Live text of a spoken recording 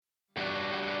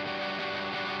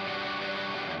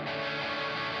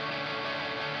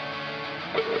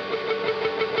Welcome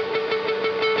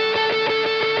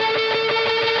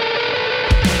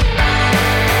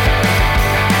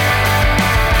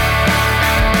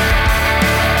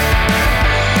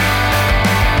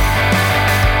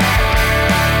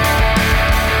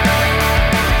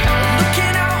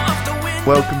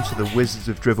to the Wizards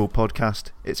of Drivel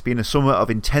podcast. It's been a summer of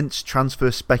intense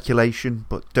transfer speculation,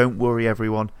 but don't worry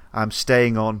everyone, I'm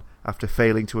staying on after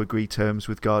failing to agree terms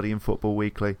with Guardian Football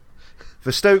Weekly.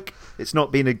 For Stoke, it's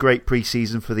not been a great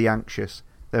pre-season for the anxious.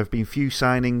 There have been few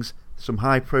signings, some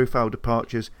high-profile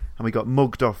departures, and we got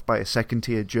mugged off by a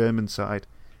second-tier German side.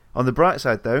 On the bright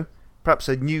side though, perhaps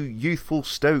a new youthful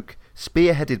Stoke,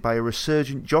 spearheaded by a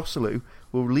resurgent Joselu,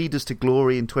 will lead us to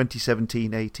glory in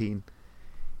 2017-18.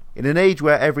 In an age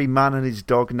where every man and his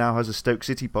dog now has a Stoke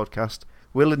City podcast,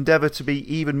 we'll endeavour to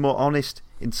be even more honest,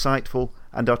 insightful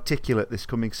and articulate this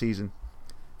coming season.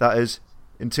 That is,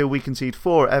 until we concede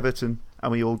 4 at Everton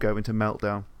and we all go into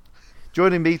meltdown.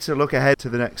 Joining me to look ahead to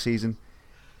the next season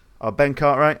are Ben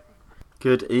Cartwright.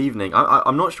 Good evening.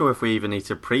 I'm not sure if we even need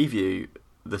to preview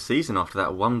the season after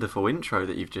that wonderful intro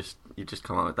that you've just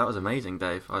come up with. That was amazing,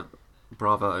 Dave.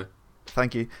 Bravo.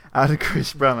 Thank you. And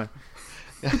Chris Brammer.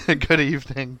 Good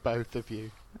evening, both of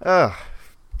you.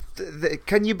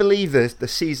 Can you believe this? The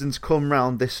season's come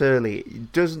round this early.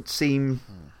 It doesn't seem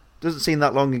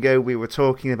that long ago we were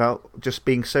talking about just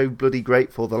being so bloody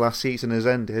grateful the last season has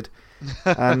ended,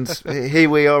 and here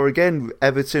we are again.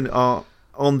 Everton are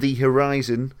on the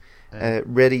horizon,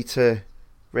 ready to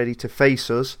face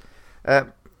us. I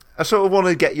sort of want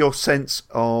to get your sense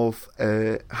of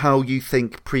how you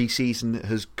think pre-season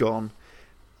has gone.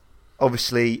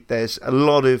 Obviously, there's a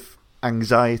lot of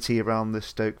anxiety around the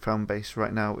Stoke fan base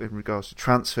right now in regards to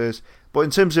transfers. But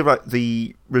in terms of like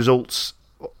the results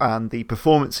and the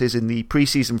performances in the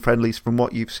pre-season friendlies from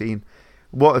what you've seen,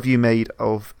 what have you made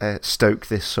of Stoke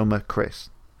this summer, Chris?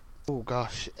 Oh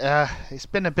gosh, it's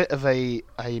been a bit of a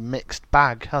mixed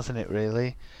bag, hasn't it,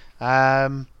 really?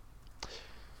 I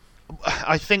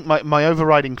think my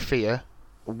overriding fear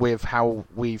with how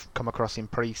we've come across in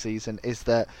pre-season is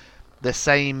that the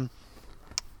same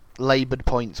laboured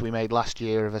points we made last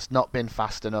year of us not being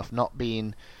fast enough, not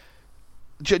being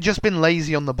just been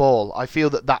lazy on the ball. I feel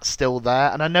that that's still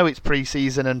there, and I know it's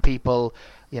pre-season and people,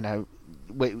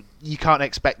 you can't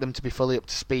expect them to be fully up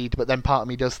to speed. But then part of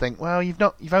me does think, well,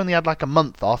 you've only had like a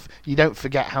month off. You don't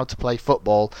forget how to play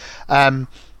football.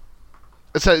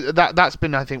 So that's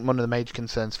been, I think, one of the major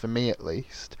concerns for me, at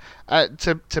least.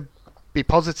 To be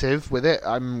positive with it,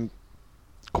 I'm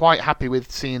quite happy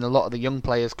with seeing a lot of the young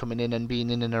players coming in and being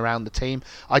in and around the team.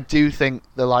 I do think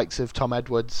the likes of Tom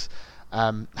Edwards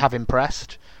have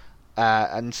impressed,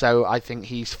 and so I think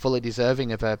he's fully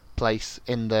deserving of a place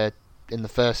in the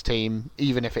first team,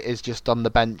 even if it is just on the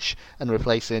bench and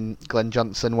replacing Glenn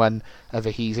Johnson whenever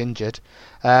he's injured.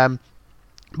 But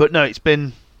no, it's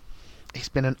been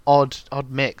an odd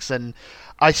mix, and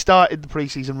I started the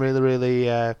pre-season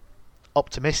really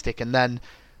optimistic, and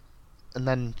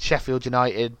then Sheffield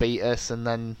United beat us, and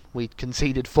then we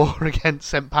conceded 4 against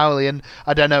St. Pauli, and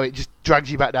I don't know, it just drags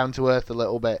you back down to earth a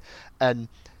little bit. And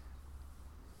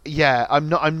yeah, I'm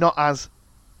not as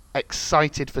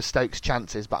excited for Stoke's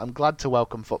chances, but I'm glad to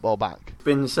welcome football back. It's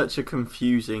been such a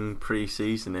confusing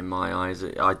pre-season in my eyes.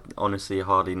 I honestly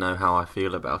hardly know how I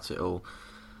feel about it all.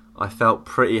 I felt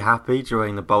pretty happy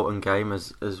during the Bolton game,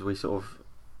 as we sort of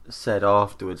said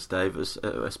afterwards, Dave,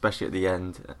 especially at the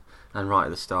end and right at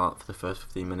the start for the first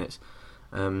 15 minutes.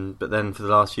 But then for the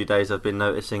last few days I've been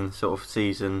noticing sort of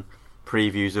season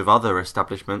previews of other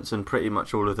establishments, and pretty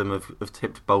much all of them have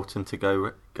tipped Bolton to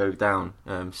go down,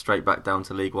 straight back down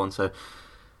to League One. So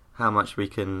how much we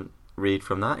can read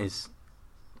from that is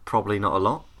probably not a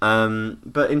lot.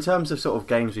 But in terms of sort of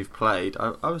games we've played,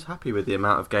 I was happy with the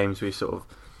amount of games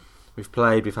we've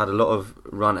played. We've had a lot of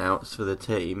run-outs for the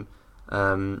team.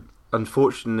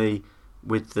 Unfortunately,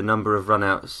 with the number of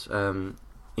run-outs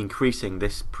increasing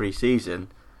this pre-season,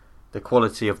 the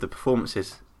quality of the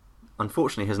performances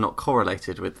unfortunately has not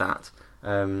correlated with that,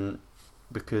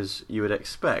 because you would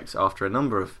expect after a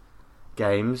number of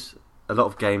games, a lot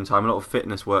of game time, a lot of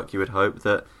fitness work, you would hope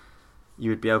that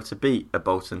you would be able to beat a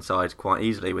Bolton side quite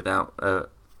easily without a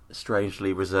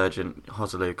strangely resurgent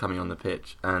Joselu coming on the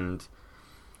pitch, and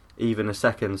even a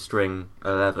second string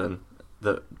 11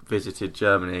 that visited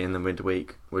Germany in the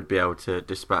midweek would be able to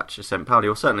dispatch a St. Pauli,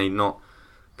 or certainly not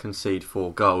concede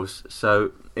 4 goals.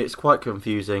 So it's quite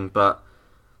confusing, but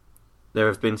there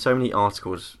have been so many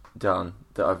articles done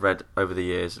that I've read over the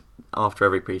years after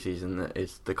every pre-season that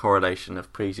is the correlation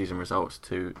of pre-season results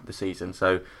to the season.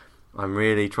 So I'm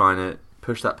really trying to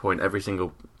push that point every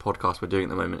single podcast we're doing at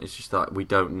the moment. It's just that we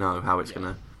don't know how it's going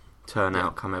to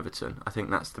turnout come Everton. I think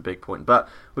that's the big point. But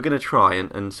we're going to try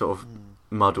and sort of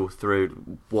muddle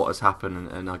through what has happened,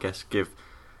 and I guess gives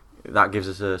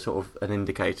us a sort of an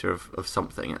indicator of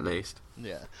something at least.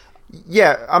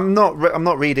 Yeah, I'm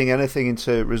not reading anything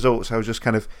into results. I was just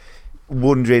kind of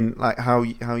wondering like how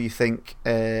you think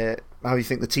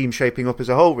the team's shaping up as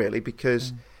a whole, really,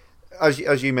 because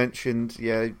as you mentioned,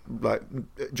 like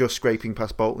just scraping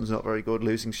past Bolton's not very good,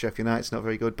 losing to Sheffield United's not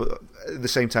very good, but at the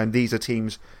same time these are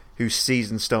teams whose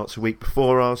season starts a week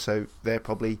before ours, so they're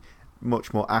probably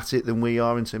much more at it than we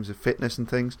are in terms of fitness and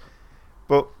things.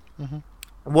 But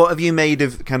what have you made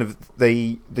of kind of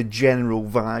the general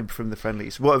vibe from the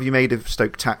friendlies? What have you made of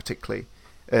Stoke tactically?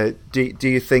 Do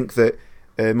you think that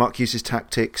Mark Hughes'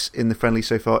 tactics in the friendly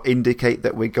so far indicate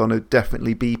that we're going to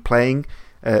definitely be playing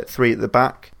three at the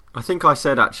back? I think I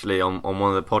said actually on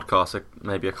one of the podcasts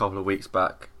maybe a couple of weeks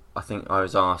back, I think I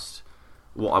was asked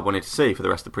what I wanted to see for the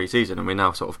rest of the pre-season, and we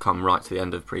now sort of come right to the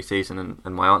end of pre-season,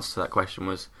 and my answer to that question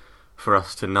was for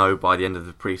us to know by the end of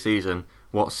the pre-season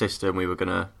what system we were going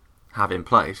to have in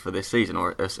place for this season,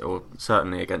 or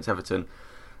certainly against Everton.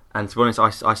 And to be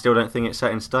honest, I still don't think it's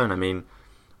set in stone. I mean,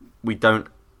 I don't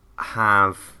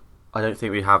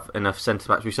think we have enough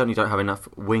centre-backs. We certainly don't have enough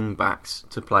wing-backs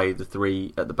to play the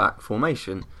three at the back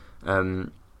formation,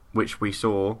 which we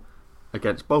saw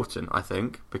against Bolton, I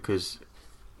think, because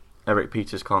Eric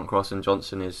Peters can't cross and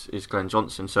Johnson is Glenn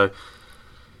Johnson. So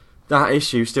that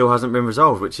issue still hasn't been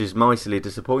resolved, which is mightily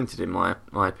disappointed in my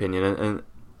opinion.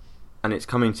 And it's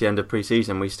coming to the end of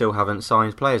pre-season. We still haven't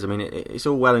signed players. I mean, it's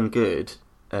all well and good,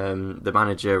 the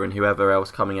manager and whoever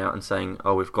else coming out and saying,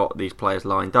 "Oh, we've got these players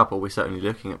lined up," or we're certainly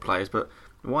looking at players. But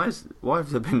why have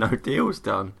there been no deals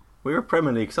done? We're a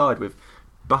Premier League side with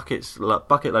bucket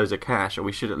loads of cash, or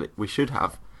we should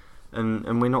have,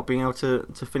 and we're not being able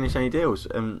to finish any deals.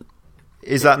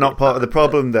 Is that not part of the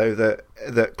problem, though,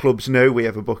 that clubs know we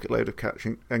have a bucket load of cash,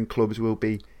 and clubs will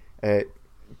be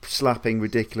slapping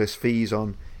ridiculous fees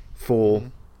on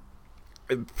for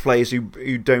players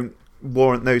who don't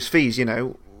warrant those fees? You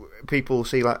know, people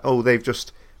see like, oh, they've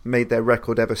just made their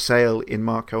record ever sale in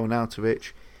Marko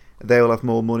Arnautovic, they'll have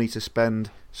more money to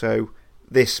spend, so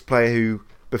this player who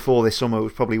before this summer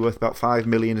was probably worth about 5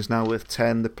 million is now worth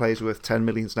 10, the player's worth 10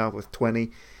 million is now worth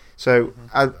 20. So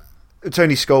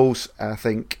Tony Scholes, I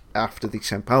think, after the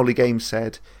St. Pauli game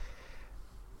said,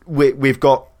 we've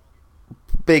got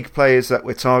big players that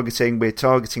we're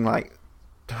targeting like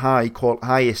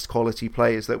highest quality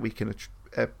players that we can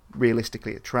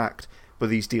realistically attract, but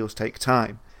these deals take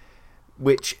time,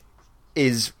 which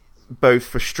is both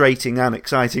frustrating and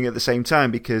exciting at the same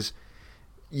time, because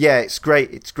it's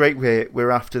great we're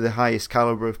after the highest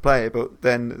caliber of player, but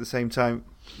then at the same time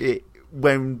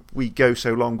when we go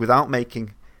so long without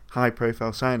making high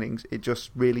profile signings, it just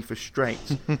really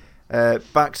frustrates.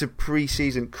 Back to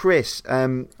pre-season, Chris,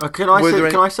 can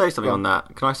I say something on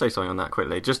that? Can I say something on that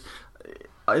quickly? Just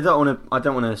I don't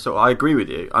want to sort of, I agree with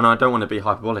you, and I don't want to be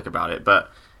hyperbolic about it, but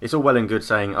it's all well and good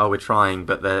saying, oh, we're trying,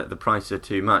 but the prices are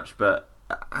too much. But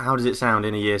how does it sound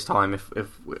in a year's time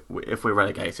if we're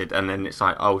relegated, and then it's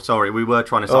like, oh, sorry, we were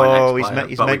trying to sign X player,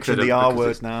 he's mentioned the R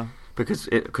word now because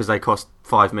they cost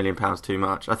 £5 million too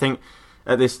much. I think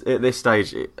at this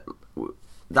stage,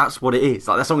 that's what it is.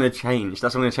 Like, that's not going to change.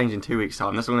 That's not going to change in 2 weeks'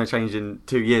 time. That's not going to change in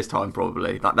 2 years' time,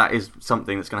 probably. Like, that is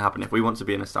something that's going to happen if we want to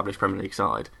be an established Premier League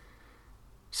side.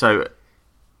 So,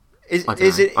 is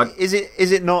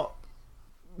it not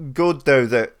good though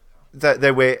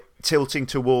that we're tilting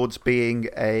towards being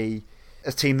a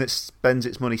team that spends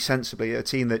its money sensibly, a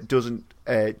team that doesn't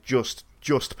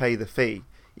just pay the fee?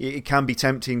 It can be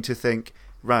tempting to think,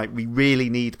 right, we really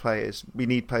need players. We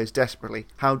need players desperately.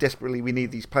 How desperately we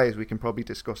need these players we can probably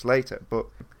discuss later, but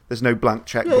there's no blank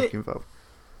checkbook involved.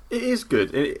 It is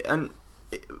good, it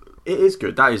is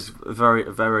good. That is very,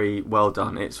 very well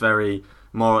done. It's very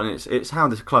moral, and it's how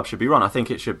the club should be run. I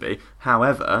think it should be.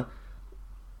 However,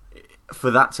 for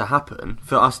that to happen,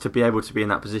 for us to be able to be in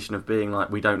that position of being like,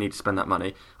 we don't need to spend that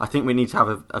money, I think we need to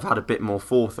have had a bit more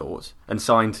forethought and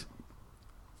signed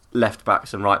left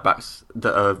backs and right backs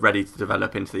that are ready to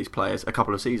develop into these players a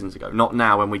couple of seasons ago. Not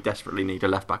now when we desperately need a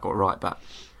left back or a right back.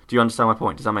 Do you understand my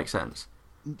point? Does that make sense?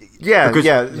 Yeah,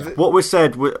 because what was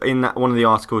said in that one of the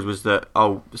articles was that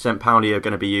St. Pauli are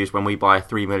going to be used when we buy a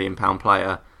 £3 million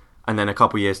player, and then a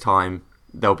couple of years' time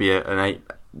there'll be an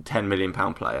 £10 million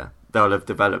player. They'll have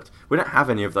developed. We don't have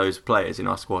any of those players in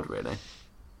our squad, really.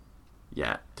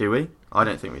 Yeah, do we? I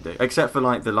don't think we do. Except for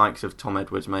like the likes of Tom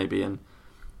Edwards, maybe, and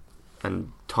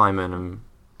Timon and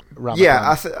Ramadan. Yeah,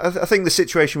 I think the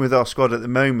situation with our squad at the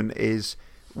moment is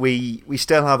we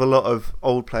still have a lot of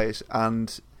old players,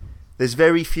 and there's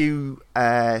very few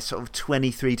sort of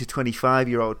 23 to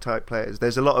 25-year-old type players.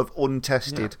 There's a lot of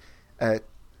untested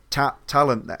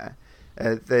talent there.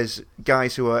 There's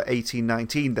guys who are 18,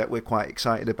 19 that we're quite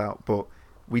excited about, but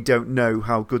we don't know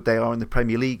how good they are in the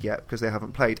Premier League yet because they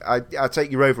haven't played. I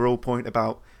take your overall point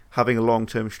about having a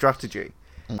long-term strategy.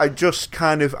 I just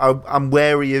I'm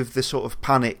wary of the sort of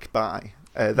panic buy.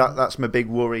 That's my big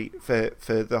worry for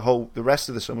the rest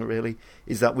of the summer. Really,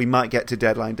 is that we might get to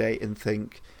deadline day and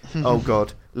think, oh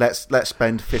God, let's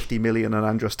spend 50 million on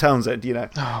Andros Townsend. You know,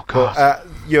 oh God. But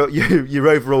your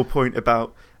overall point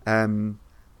about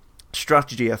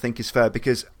strategy, I think, is fair,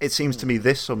 because it seems to me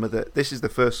this summer that this is the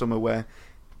first summer where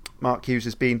Mark Hughes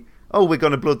has been, we're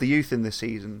going to blood the youth in this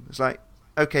season. It's like,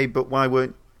 okay, but why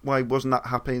wasn't that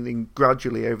happening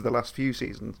gradually over the last few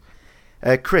seasons?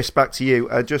 Chris, back to you.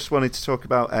 I just wanted to talk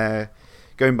about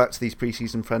going back to these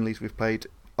pre-season friendlies we've played.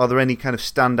 Are there any kind of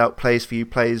standout players for you?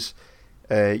 Players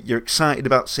you're excited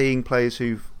about seeing, players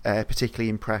who've particularly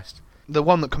impressed? The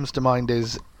one that comes to mind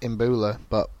is Imbula,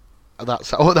 but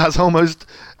that's almost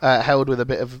held with a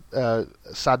bit of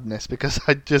sadness, because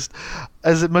I just,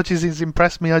 as much as he's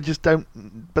impressed me, I just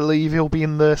don't believe he'll be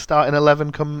in the starting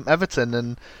 11 come Everton,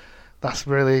 and that's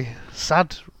really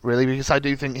sad, really, because I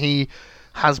do think he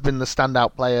has been the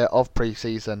standout player of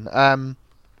pre-season.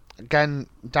 Again,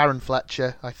 Darren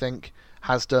Fletcher, I think,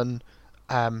 has done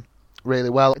really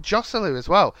well. Joselu as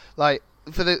well, like,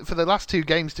 for the last two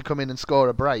games to come in and score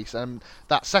a brace, and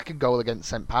that second goal against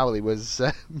St. Pauli was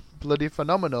bloody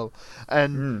phenomenal.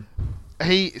 And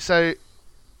I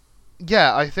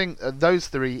think those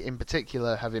three in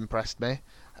particular have impressed me.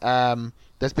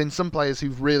 There's been some players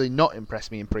who've really not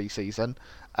impressed me in pre-season,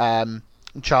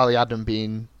 Charlie Adam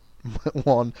being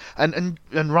one, and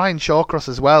Ryan Shawcross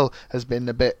as well has been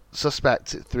a bit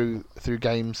suspect through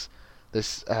games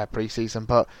this pre-season,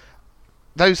 but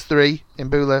those three,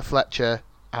 Imbula, Fletcher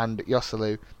and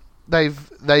Joselu,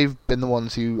 they've been the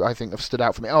ones who I think have stood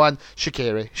out for me. Oh, and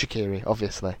Shaqiri,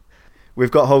 obviously. We've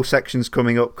got whole sections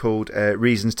coming up called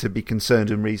Reasons to be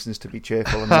Concerned and Reasons to be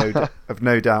Cheerful, and I've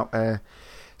no doubt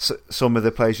some of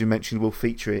the players you mentioned will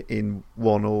feature in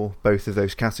one or both of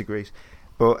those categories.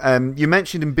 But you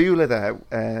mentioned Imbula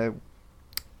there.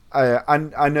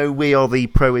 I know we are the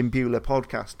Pro Imbula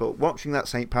podcast, but watching that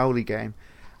St. Pauli game,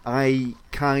 it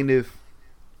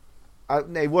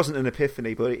wasn't an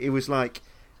epiphany, but it was like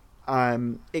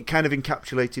it kind of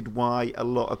encapsulated why a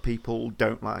lot of people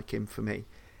don't like him for me.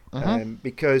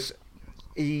 Because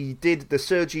he did the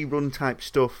Sergi run type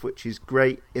stuff, which is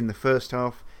great in the first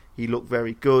half. He looked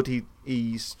very good.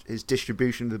 His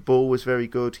distribution of the ball was very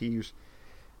good. He was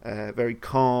very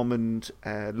calm and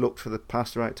looked for the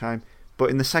pass at the right time. But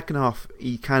in the second half,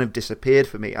 he kind of disappeared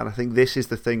for me, and I think this is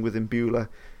the thing with Imbula,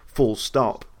 full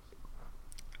stop.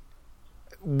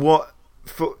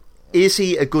 Is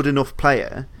he a good enough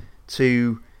player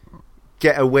to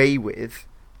get away with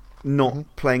not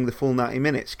playing the full 90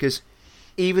 minutes? Because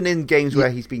even in games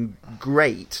where he's been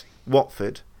great,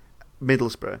 Watford,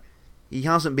 Middlesbrough, he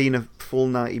hasn't been a full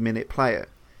 90-minute player.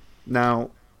 Now,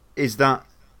 is that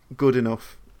good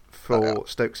enough for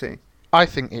Stoke City? I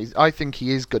think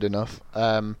he is good enough,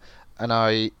 and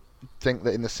I think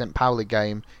that in the St. Pauli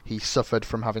game he suffered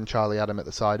from having Charlie Adam at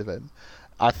the side of him.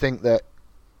 I think that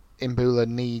Imbula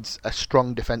needs a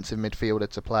strong defensive midfielder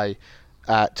to play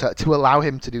to allow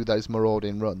him to do those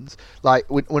marauding runs. Like,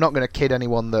 we're not going to kid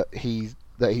anyone that he's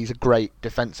a great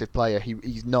defensive player.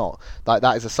 He's not. Like,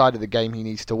 that is a side of the game he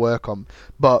needs to work on.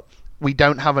 But we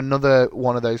don't have another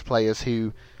one of those players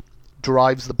who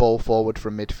drives the ball forward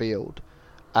from midfield.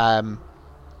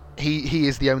 He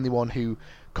is the only one who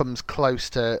comes close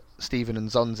to Steven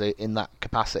Nzonzi in that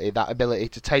capacity, that ability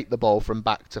to take the ball from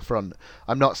back to front.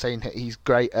 I'm not saying he's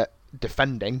great at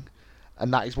defending,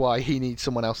 and that is why he needs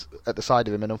someone else at the side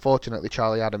of him, and unfortunately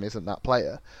Charlie Adam isn't that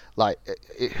player. Like,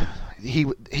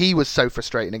 he was so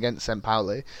frustrating against St.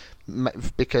 Pauli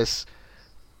because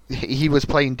he was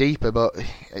playing deeper, but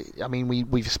I mean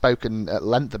we've spoken at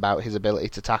length about his ability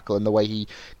to tackle and the way he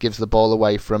gives the ball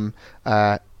away from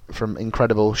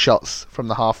incredible shots from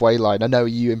the halfway line. I know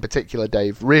you in particular,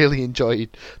 Dave, really enjoyed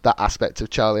that aspect of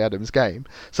Charlie Adams' game.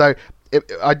 So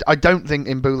I don't think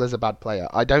Imbula's a bad player.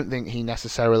 I don't think he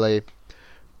necessarily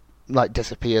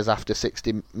disappears after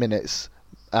 60 minutes.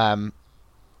 I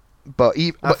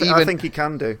think he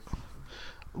can do.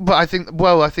 But I think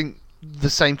the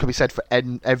same could be said for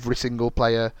every single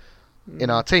player in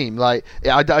our team. Like,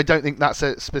 I don't think that's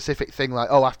a specific thing. Like,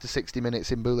 after 60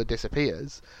 minutes, Imbula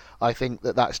disappears. I think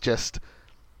that's just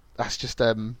I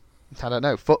don't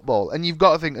know, football. And you've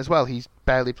got to think as well, he's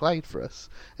barely played for us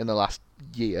in the last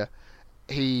year.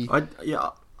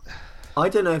 I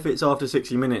don't know if it's after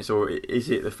 60 minutes or is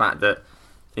it the fact that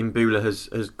Mbula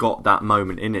has got that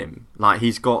moment in him. Like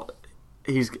he's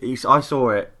I saw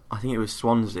it, I think it was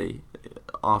Swansea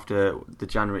after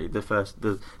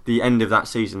the end of that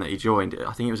season that he joined.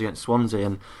 I think it was against Swansea,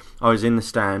 and I was in the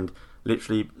stand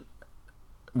literally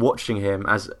watching him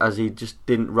as he just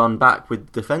didn't run back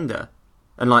with the defender.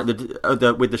 And like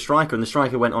with the striker, and the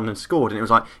striker went on and scored, and it was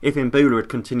like if Mbula had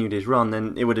continued his run,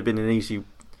 then it would have been an easy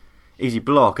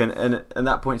block. And at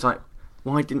that point, it's like,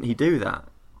 why didn't he do that?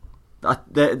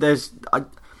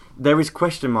 There is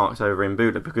question marks over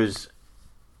Mbula because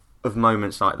of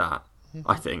moments like that.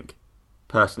 I think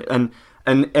personally, and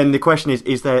the question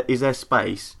is there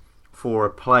space for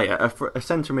a player, a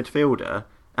central midfielder,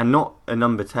 and not a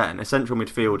number 10, a central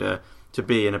midfielder, to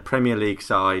be in a Premier League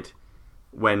side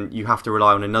when you have to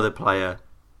rely on another player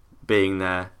being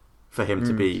there for him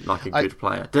to be like a good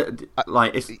player.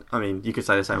 I mean, you could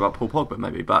say the same about Paul Pogba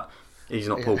maybe, but he's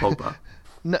not Paul Pogba.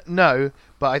 No,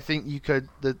 but I think you could.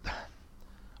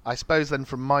 I suppose then,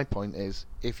 from my point is,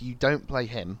 if you don't play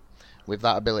him with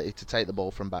that ability to take the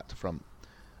ball from back to front,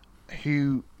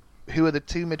 who are the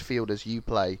two midfielders you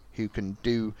play who can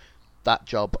do that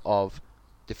job of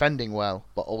defending well,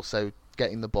 but also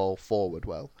getting the ball forward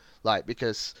well? Like,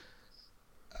 because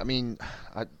I mean,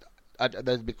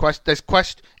 there's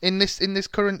question in this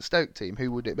current Stoke team.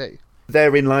 Who would it be?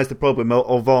 Therein lies the problem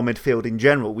of our midfield in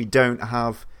general. We don't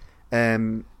have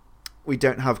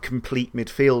complete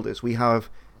midfielders. We have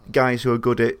guys who are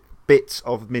good at bits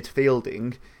of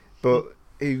midfielding, but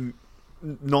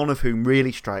none of whom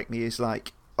really strike me as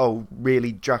like, oh,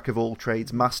 really jack of all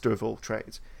trades, master of all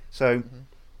trades. So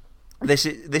this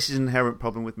is an inherent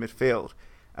problem with midfield.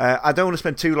 I don't want to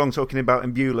spend too long talking about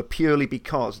Mbula purely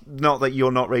because, not that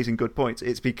you're not raising good points,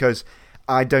 it's because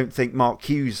I don't think Mark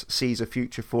Hughes sees a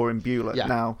future for Mbula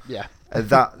now. Yeah.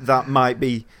 That might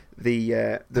be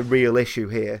the real issue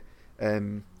here.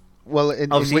 Well,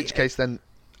 in which case then,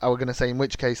 I was going to say, in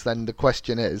which case then the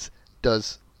question is,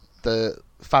 does the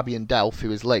Fabian Delph,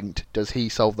 who is linked, does he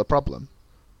solve the problem?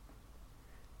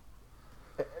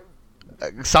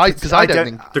 Because I don't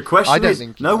think... The question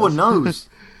is, no one knows.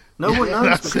 No one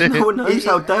knows because no one knows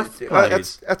how Delph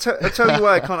plays. I tell you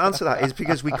why I can't answer that is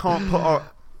because we can't put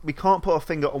our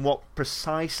finger on what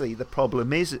precisely the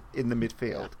problem is in the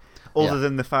midfield, other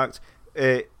than the fact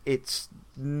it's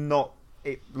not.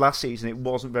 Last season it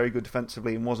wasn't very good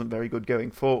defensively and wasn't very good going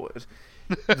forward.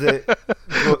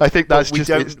 I think that's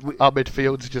just our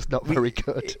midfield's just not very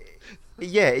good.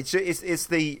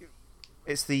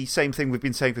 It's the same thing we've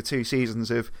been saying for 2 seasons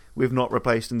of we've not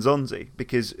replaced Nzonzi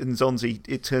because Nzonzi,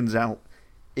 it turns out,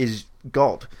 is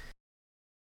God.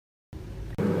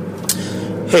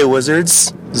 Hey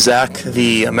Wizards, Zach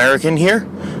the American here,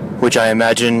 which I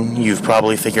imagine you've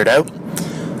probably figured out.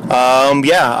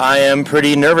 I am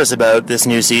pretty nervous about this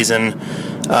new season.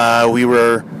 We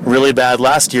were really bad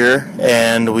last year,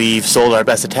 and we've sold our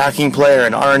best attacking player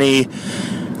in Arnie.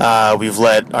 We've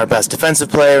let our best defensive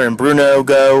player in Bruno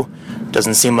go.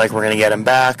 Doesn't seem like we're going to get him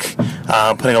back.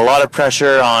 Putting a lot of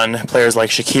pressure on players like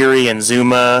Shaqiri and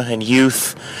Zuma and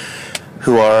Youth,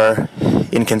 who are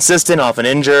inconsistent, often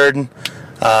injured.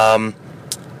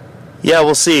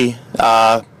 We'll see.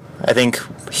 I think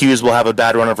Hughes will have a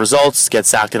bad run of results, get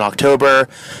sacked in October.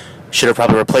 Should have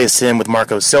probably replaced him with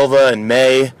Marco Silva in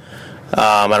May.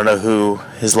 I don't know who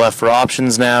is left for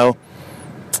options now.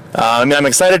 I'm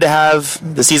excited to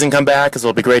have the season come back because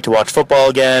it'll be great to watch football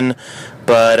again.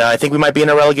 But I think we might be in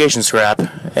a relegation scrap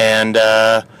and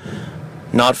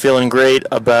not feeling great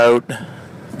about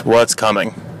what's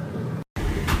coming.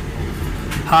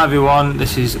 Hi everyone,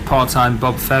 this is part-time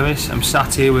Bob Ferris. I'm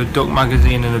sat here with Duck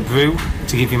Magazine and a brew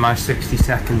to give you my 60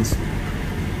 seconds.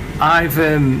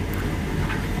 I'm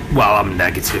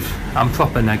negative. I'm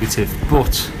proper negative,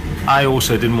 but I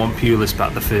also didn't want Pulis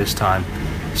back the first time.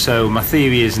 So my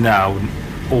theory is now,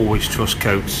 always trust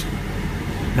Coates.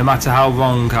 No matter how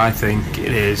wrong I think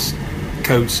it is,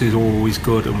 Coates is always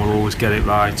good and will always get it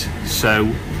right.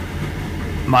 So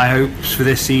my hopes for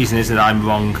this season is that I'm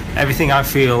wrong. Everything I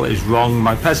feel is wrong,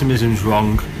 my pessimism's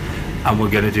wrong, and we're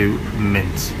going to do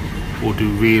mint. We'll do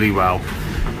really well.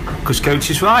 Because Coates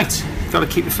is right. You've got to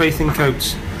keep the faith in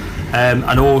Coates.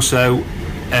 And also,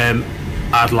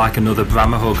 I'd like another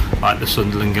Brammer hug, like the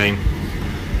Sunderland game.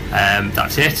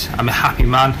 That's it. I'm a happy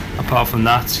man. Apart from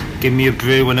that, give me a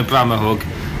brew and a Brammer hug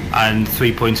and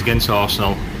 3 points against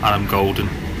Arsenal and I'm golden.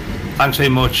 Thanks very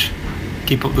much.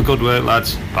 Keep up the good work,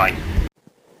 lads. Bye.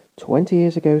 20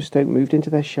 years ago, Stoke moved into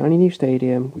their shiny new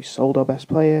stadium. We sold our best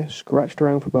player, scratched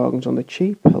around for bargains on the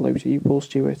cheap, hello to you Paul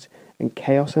Stewart, and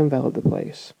chaos enveloped the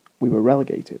place. We were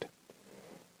relegated.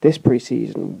 This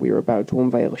pre-season, we are about to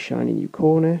unveil a shiny new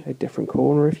corner, a different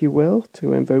corner if you will,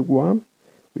 to invoke Wham.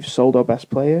 We've sold our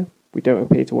best player, we don't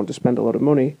appear to want to spend a lot of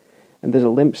money, and there's a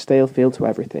limp, stale feel to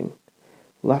everything.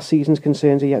 Last season's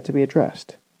concerns are yet to be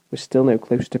addressed. We're still no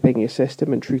closer to picking a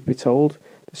system, and truth be told,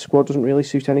 the squad doesn't really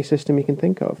suit any system you can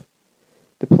think of.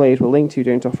 The players we're linked to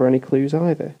don't offer any clues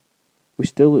either. We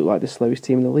still look like the slowest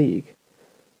team in the league.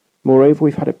 Moreover,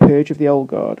 we've had a purge of the old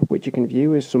guard, which you can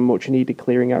view as some much-needed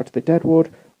clearing out of the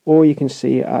deadwood, or you can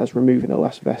see it as removing the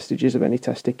last vestiges of any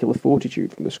testicular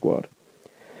fortitude from the squad.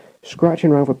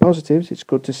 Scratching around for positives, it's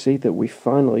good to see that we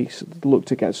finally look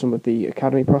to get some of the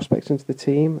academy prospects into the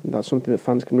team, and that's something that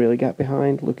fans can really get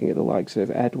behind, looking at the likes of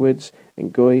Edwards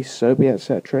and Guy, Sobey,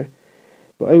 etc.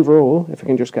 But overall, if I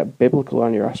can just get biblical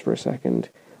on your ass for a second,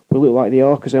 we look like the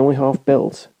ark is only half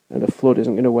built, and the flood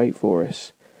isn't going to wait for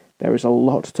us. There is a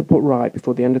lot to put right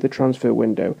before the end of the transfer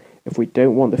window if we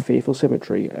don't want the fearful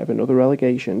symmetry of another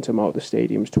relegation to mark the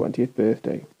stadium's 20th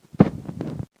birthday.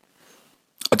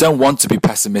 I don't want to be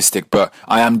pessimistic, but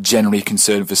I am generally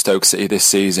concerned for Stoke City this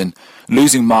season.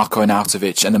 Losing Marko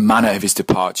Arnautovic and the manner of his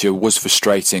departure was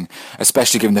frustrating,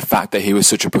 especially given the fact that he was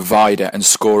such a provider and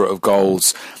scorer of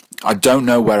goals. I don't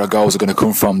know where our goals are going to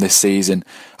come from this season.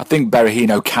 I think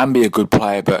Berahino can be a good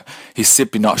player, but he's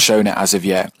simply not shown it as of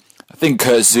yet. I think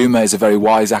Kurt Zuma is a very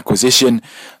wise acquisition.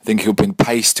 I think he'll bring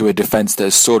pace to a defence that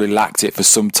has sorely lacked it for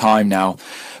some time now.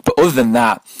 But other than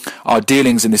that, our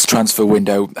dealings in this transfer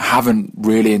window haven't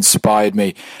really inspired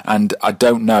me, and I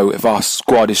don't know if our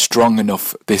squad is strong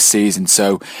enough this season.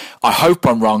 So I hope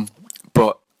I'm wrong,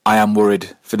 but I am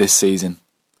worried for this season.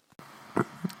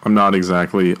 I'm not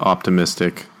exactly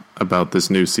optimistic about this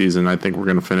new season. I think we're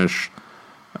going to finish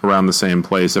around the same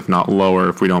place, if not lower,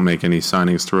 if we don't make any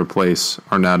signings to replace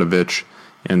Arnautovic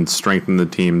and strengthen the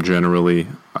team generally.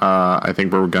 I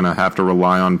think we're going to have to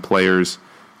rely on players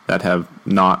that have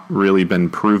not really been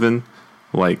proven,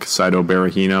 like Saido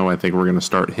Berahino. I think we're going to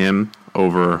start him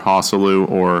over Hasselu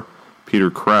or Peter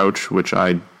Crouch, which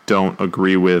I don't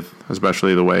agree with,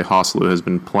 especially the way Hasselu has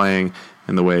been playing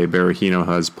and the way Berahino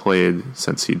has played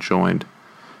since he joined.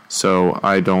 So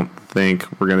I don't think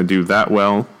we're going to do that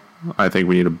well. I think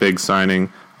we need a big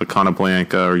signing, like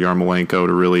Konoplyanka or Yarmolenko,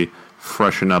 to really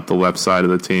freshen up the left side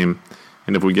of the team.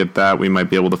 And if we get that, we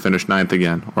might be able to finish 9th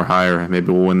again or higher.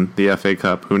 Maybe we'll win the FA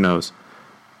Cup. Who knows?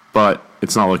 But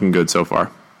it's not looking good so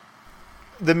far.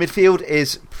 The midfield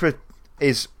is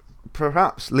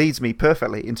perhaps leads me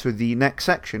perfectly into the next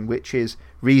section, which is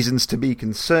reasons to be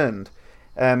concerned.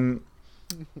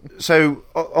 So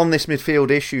on this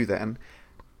midfield issue then,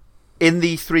 in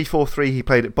the 3-4-3 he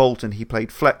played at Bolton, he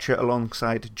played Fletcher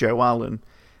alongside Joe Allen,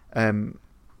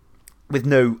 with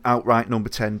no outright number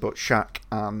 10 but Shaq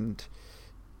and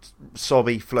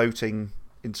Sobby floating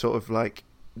in sort of like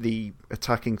the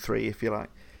attacking three, if you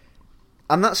like.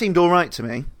 And that seemed alright to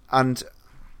me. And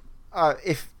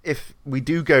if we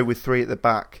do go with three at the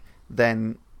back,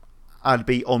 then I'd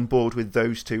be on board with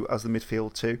those two as the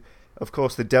midfield too. Of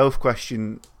course, the Delph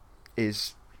question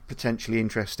is potentially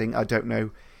interesting. I don't know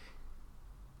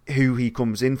who he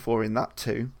comes in for in that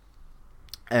too.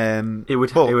 It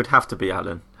would have to be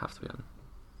Allen.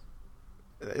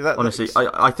 Honestly,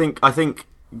 I think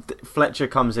Fletcher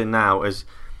comes in now as,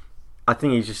 I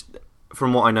think he's just,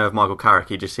 from what I know of Michael Carrick,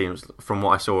 he just seems, from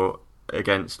what I saw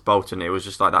against Bolton, it was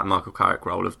just like that Michael Carrick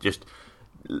role of just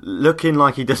looking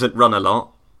like he doesn't run a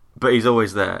lot, but he's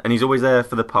always there, and he's always there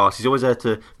for the pass. He's always there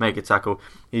to make a tackle.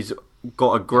 He's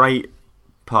got a great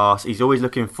pass. He's always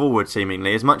looking forward,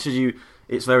 seemingly. As much as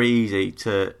it's very easy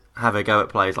to have a go at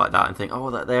players like that and think, oh,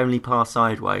 they only pass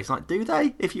sideways. Like, do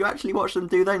they? If you actually watch them,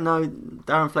 do they? No,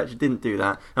 Darren Fletcher didn't do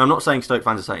that. And I'm not saying Stoke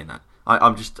fans are saying that.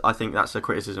 I think that's a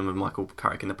criticism of Michael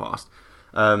Carrick in the past.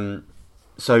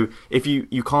 So if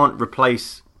you can't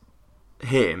replace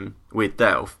him with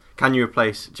Delph, can you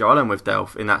replace Joe Allen with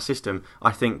Delph in that system?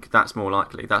 I think that's more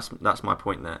likely. That's my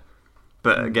point there.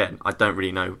 But again, I don't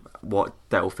really know what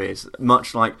Delph is.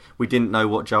 Much like we didn't know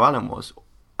what Joe Allen was,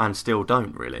 and still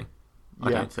don't really. I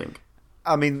don't think.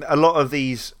 I mean, a lot of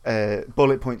these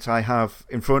bullet points I have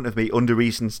in front of me under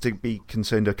reasons to be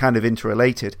concerned are kind of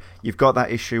interrelated. You've got that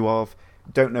issue of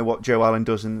don't know what Joe Allen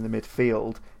does in the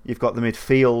midfield. You've got the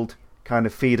midfield kind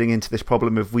of feeding into this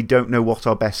problem of we don't know what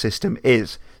our best system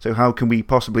is. So how can we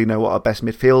possibly know what our best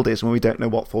midfield is when we don't know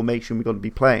what formation we're going to be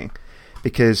playing?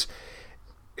 Because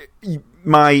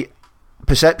my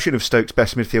perception of Stoke's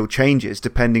best midfield changes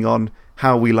depending on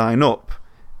how we line up.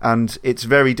 And it's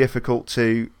very difficult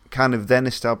to kind of then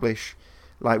establish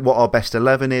like what our best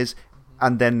 11 is,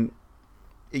 and then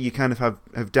you kind of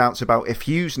have doubts about if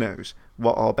Hughes knows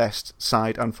what our best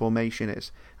side and formation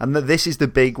is. And this is the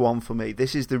big one for me.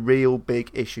 This is the real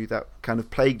big issue that kind of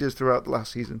plagued us throughout the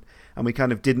last season, and we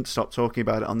kind of didn't stop talking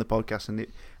about it on the podcast, and it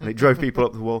drove people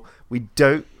up the wall. We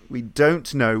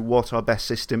don't know what our best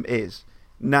system is.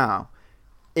 Now,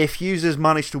 if users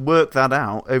manage to work that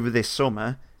out over this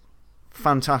summer,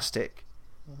 fantastic.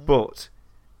 But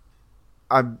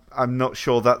I'm not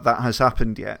sure that has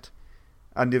happened yet.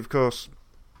 And of course,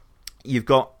 you've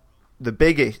got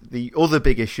the other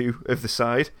big issue of the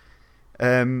side,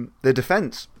 the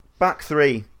defence. Back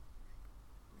three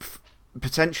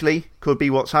potentially could be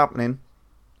what's happening,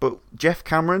 but Jeff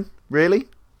Cameron, really?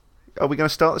 Are we going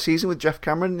to start the season with Jeff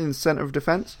Cameron in the centre of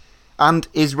defence? And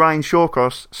is Ryan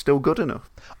Shawcross still good enough?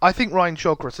 I think Ryan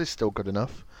Shawcross is still good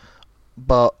enough,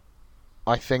 but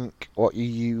I think what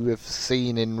you have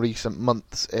seen in recent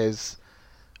months is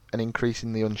an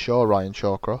increasingly unsure Ryan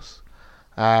Shawcross.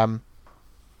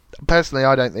 Personally,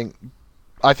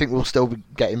 I think we'll still be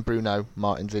getting Bruno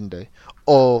Martins Indi,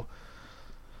 or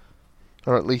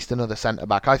at least another centre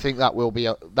back. I think that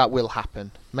will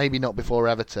happen. Maybe not before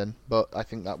Everton, but I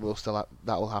think that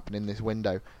will happen in this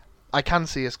window. I can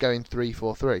see us going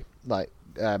 3-4-3.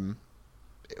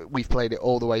 We've played it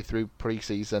all the way through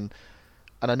pre-season,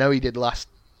 and I know he did last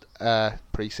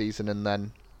pre-season and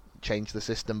then changed the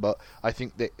system, but I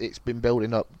think that it's been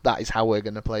building up. That is how we're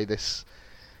going to play this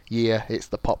year. It's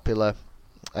the popular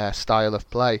style of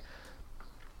play.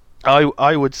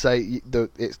 I would say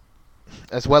it's,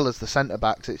 as well as the centre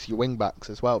backs, it's your wing backs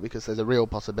as well, because there's a real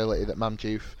possibility that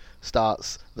Mamdouh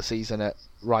starts the season at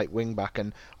right wing back,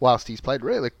 and whilst he's played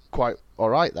really quite all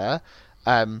right there,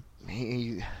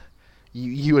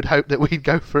 you would hope that we'd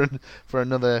go for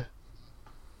another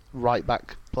right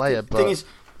back player. The thing is,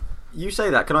 you say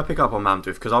that. Can I pick up on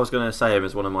Mamdouh? Because I was going to say him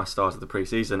as one of my stars of the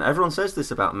pre-season. Everyone says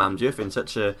this about Mamdouh in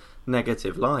such a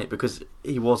negative light because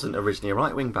he wasn't originally a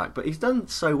right wing back, but he's done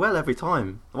so well every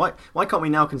time. Why can't we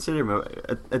now consider him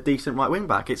a decent right wing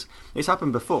back? It's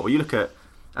happened before. You look at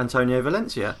Antonio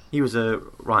Valencia. He was a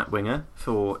right winger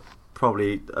for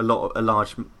probably a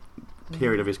large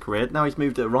period of his career. Now he's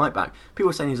moved to right back. People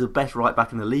are saying he's the best right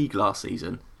back in the league last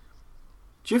season.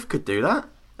 Diouf could do that.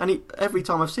 And every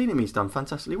time I've seen him, he's done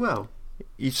fantastically well.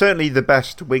 He's certainly the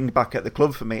best wing back at the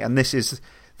club for me, and this is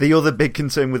the other big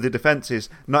concern with the defence is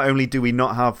not only do we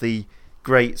not have the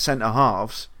great centre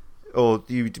halves, or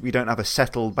we don't have a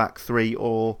settled back three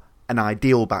or an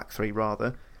ideal back three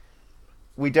rather,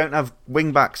 we don't have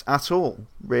wing backs at all,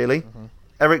 really. Mm-hmm.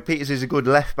 Eric Peters is a good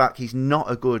left back, he's not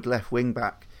a good left wing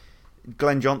back.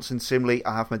 Glenn Johnson, similarly,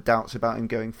 I have my doubts about him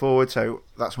going forward, so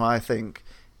that's why I think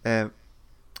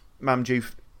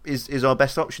Mamdouh is our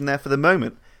best option there for the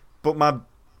moment. But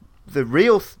the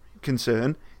real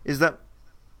concern is that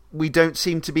we don't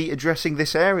seem to be addressing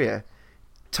this area.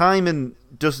 Tymon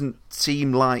doesn't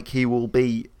seem like he will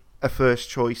be a first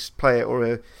choice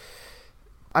player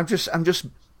I'm just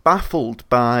baffled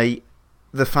by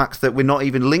the fact that we're not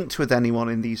even linked with anyone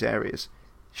in these areas.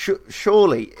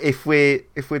 Surely, if we're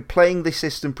playing this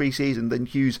system pre-season, then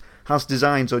Hughes has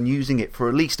designs on using it for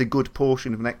at least a good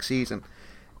portion of next season.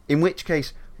 In which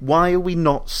case, why are we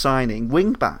not signing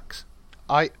wing-backs?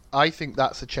 I think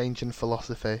that's a change in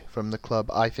philosophy from the club.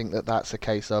 I think that's a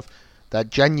case of they're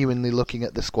genuinely looking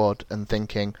at the squad and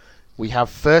thinking, we have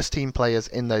first-team players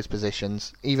in those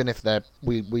positions, even if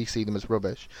we see them as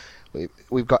rubbish.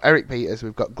 We've got Eric Peters,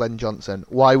 we've got Glenn Johnson.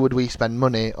 Why would we spend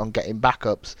money on getting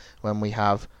backups when we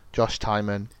have Josh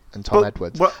Tymon and Tom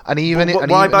Edwards?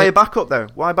 Why buy a backup, though?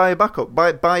 Why buy a backup?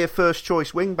 Buy a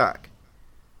first-choice wing-back.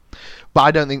 But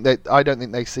I don't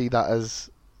think they see that as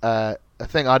a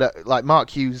thing. Mark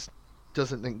Hughes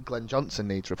doesn't think Glenn Johnson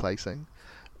needs replacing.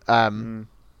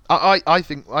 I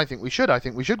think we should. I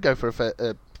think we should go for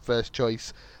a first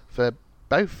choice for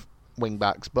both wing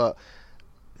backs. But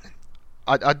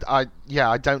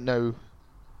I don't know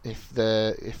if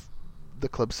the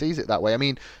club sees it that way. I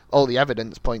mean, all the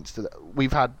evidence points to that.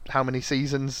 We've had how many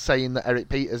seasons saying that Eric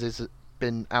Peters has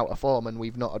been out of form, and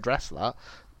we've not addressed that.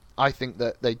 I think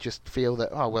that they just feel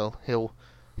that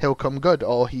he'll come good,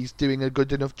 or he's doing a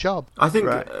good enough job. I think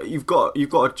you've got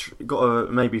to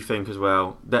maybe think as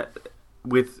well that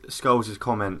with Scholes'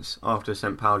 comments after the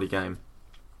St. Pauli game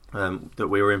that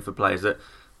we were in for players, that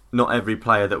not every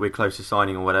player that we're close to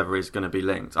signing or whatever is going to be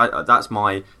linked. That's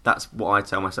what I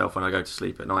tell myself when I go to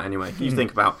sleep at night. Anyway, if you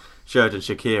think about Xherdan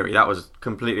Shaqiri, that was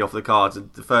completely off the cards.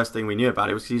 The first thing we knew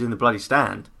about it was he's in the bloody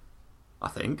stand. I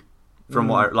think. From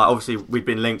what, obviously we'd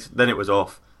been linked, then it was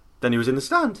off, then he was in the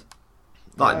stand.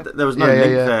 There was no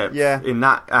link there in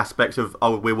that aspect of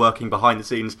we're working behind the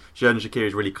scenes. Xherdan Shaqiri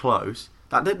is really close.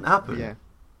 That didn't happen. Yeah.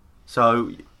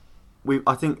 So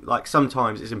I think like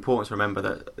sometimes it's important to remember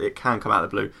that it can come out of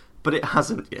the blue, but it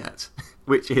hasn't yet,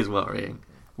 which is worrying.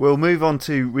 We'll move on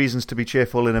to reasons to be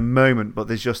cheerful in a moment, but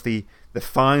there's just the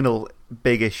final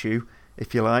big issue,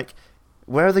 if you like.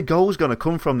 Where are the goals going to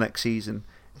come from next season?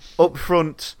 Up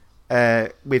front,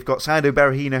 we've got Saido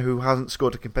Berahino, who hasn't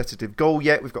scored a competitive goal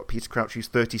yet. We've got Peter Crouch, who's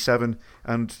 37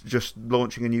 and just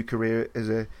launching a new career as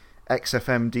a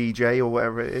XFM DJ or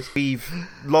whatever it is. We've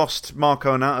lost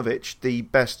Marko Arnautovic, the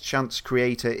best chance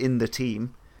creator in the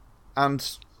team,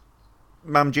 and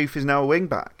Mamdiouf is now a wing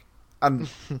back. And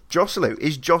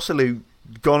is Joselu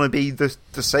gonna be the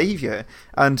saviour?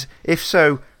 And if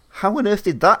so, how on earth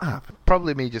did that happen?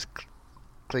 Probably me just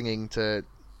clinging to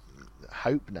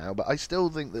hope now, but I still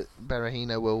think that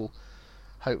Berahino will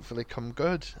hopefully come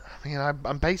good. I mean,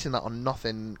 I'm basing that on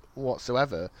nothing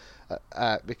whatsoever,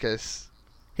 because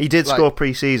he did score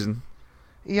pre-season.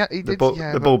 Yeah, he did.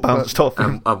 The ball bounced off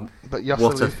him. But Joselu,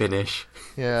 what a finish!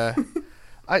 Yeah,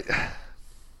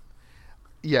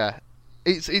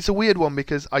 It's a weird one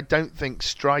because I don't think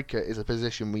striker is a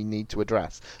position we need to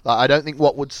address. Like, I don't think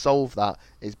what would solve that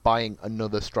is buying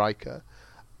another striker.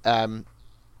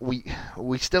 We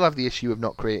still have the issue of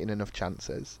not creating enough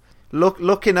chances.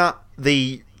 Looking at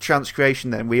the chance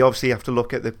creation, then we obviously have to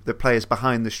look at the players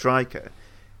behind the striker,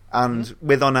 and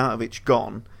with Arnautovic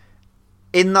gone,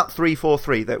 in that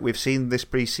 3-4-3 that we've seen this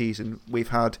pre-season, we've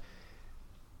had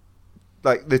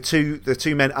like the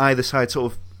two men either side,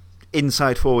 sort of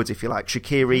inside forwards, if you like.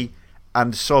 Shaqiri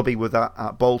and Sobhi were that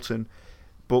at Bolton,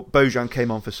 but Bojan came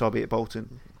on for Sobhi at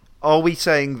Bolton. Are we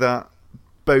saying that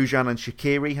Bojan and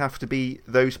Shaqiri have to be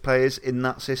those players in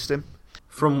that system?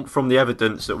 From the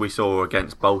evidence that we saw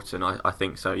against Bolton, I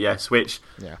think so, yes, which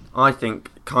I think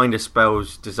kind of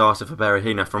spells disaster for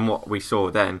Berahino from what we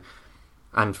saw then,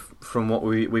 and from what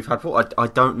we've had before. I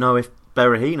don't know if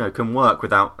Berahino can work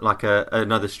without like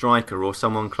another striker or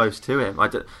someone close to him.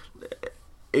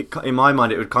 In my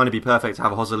mind, it would kind of be perfect to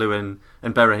have Joselu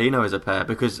and Berahino as a pair,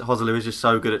 because Joselu is just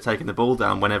so good at taking the ball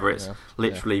down whenever it's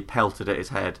literally pelted at his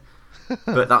head.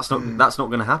 But that's not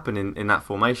going to happen in that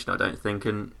formation, I don't think.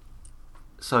 And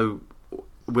so,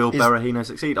 will Berahino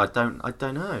succeed? I don't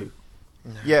know.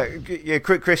 Yeah,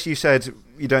 Chris, you said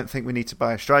you don't think we need to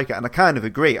buy a striker, and I kind of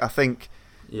agree. I think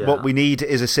what we need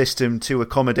is a system to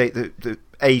accommodate the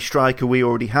a striker we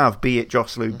already have, be it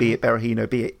Joselu, be it Berahino,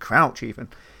 be it Crouch even.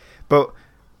 But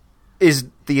is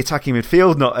the attacking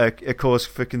midfield not a cause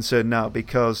for concern now?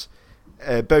 Because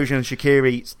Bojan and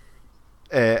Shaqiri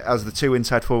as the two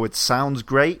inside forwards sounds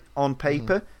great on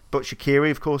paper, but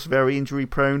Shaqiri, of course, very injury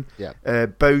prone.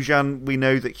 Bojan, we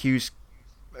know that Hughes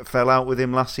fell out with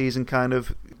him last season, kind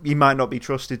of. He might not be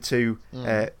trusted to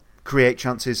create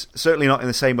chances, certainly not in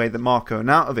the same way that Marko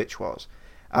Arnautovic was.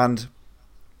 And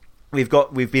we've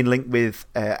been linked with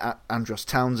Andros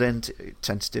Townsend,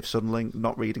 tentative Sunderland,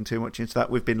 not reading too much into that.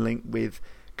 We've been linked with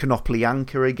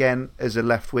Konoplyanka again as a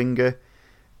left winger,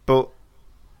 but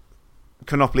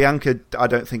Konoplyanka I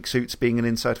don't think suits being an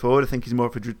inside forward. I think he's more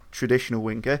of a traditional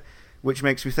winger, which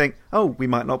makes me think, we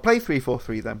might not play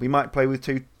 3-4-3 then. We might play with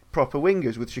two proper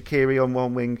wingers, with Shaqiri on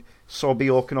one wing,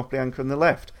 Sobhi or Konoplyanka on the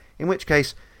left. In which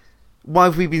case, why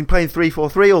have we been playing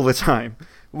 3-4-3 all the time?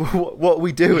 What are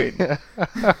we doing?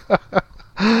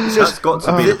 That's got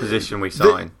to be the position we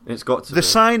sign. It's got to. The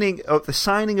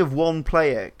signing of one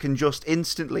player can just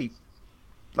instantly,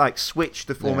 like, switch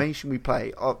the formation we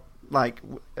play,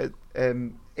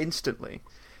 instantly.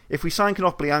 If we sign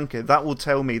Konoplyanka, that will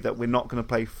tell me that we're not going to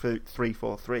play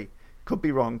 3-4-3. Could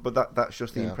be wrong, but that's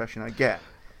just the impression I get.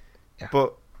 Yeah.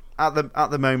 But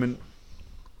at the moment,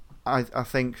 I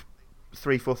think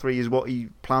 3-4-3 is what he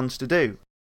plans to do.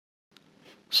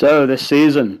 So this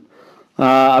season,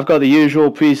 I've got the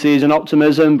usual pre-season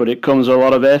optimism, but it comes with a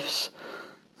lot of ifs.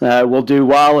 We'll do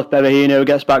well if Berahino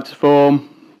gets back to form,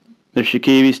 if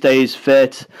Shaqiri stays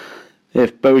fit,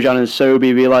 if Bojan and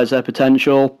Sobhi realise their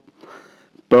potential.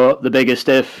 But the biggest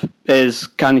if is,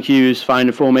 can Hughes find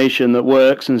a formation that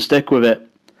works and stick with it?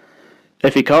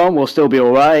 If he can't, we'll still be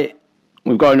alright.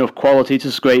 We've got enough quality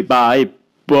to scrape by,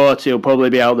 but he'll probably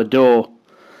be out the door.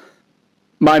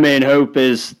 My main hope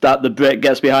is that the Brit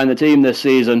gets behind the team this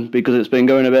season, because it's been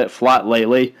going a bit flat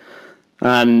lately.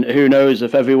 And who knows,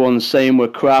 if everyone's saying we're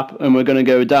crap and we're going to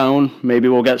go down, maybe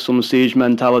we'll get some siege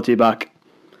mentality back.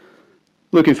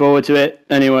 Looking forward to it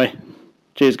anyway.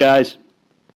 Cheers, guys.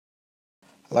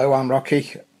 Hello, I'm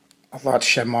Rocky. I'd like to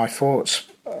share my thoughts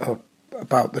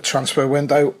about the transfer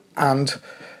window and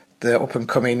the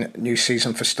up-and-coming new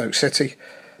season for Stoke City.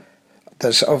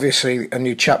 There's obviously a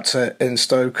new chapter in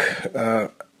Stoke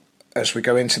as we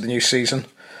go into the new season.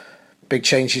 Big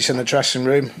changes in the dressing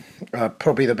room.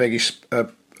 Probably the biggest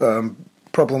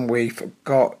problem we've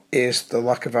got is the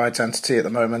lack of identity at the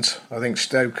moment. I think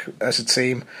Stoke as a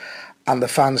team and the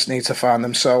fans need to find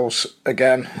themselves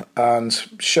again and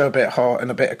show a bit of heart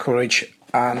and a bit of courage,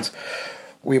 and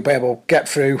we'll be able to get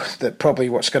through probably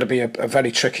what's going to be a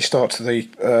very tricky start to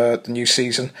the new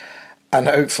season. And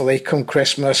hopefully, come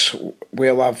Christmas,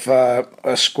 we'll have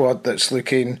a squad that's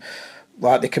looking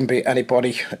like they can beat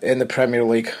anybody in the Premier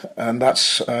League, and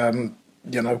that's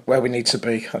where we need to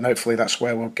be, and hopefully that's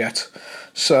where we'll get.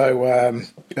 So,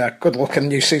 good luck in the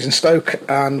new season, Stoke,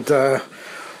 and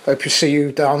hope to see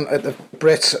you down at the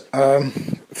Brit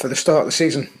for the start of the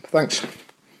season. Thanks.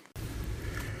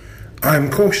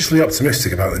 I'm cautiously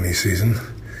optimistic about the new season.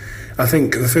 I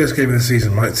think the first game of the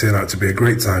season might turn out to be a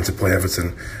great time to play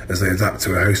Everton as they adapt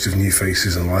to a host of new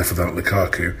faces and life without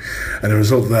Lukaku, and a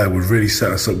result there would really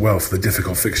set us up well for the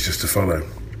difficult fixtures to follow.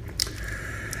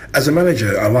 As a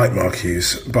manager, I like Mark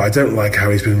Hughes, but I don't like how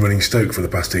he's been running Stoke for the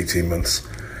past 18 months,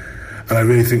 and I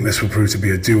really think this will prove to be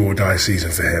a do-or-die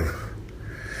season for him.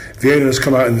 The owner has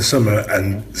come out in the summer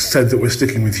and said that we're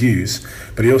sticking with Hughes,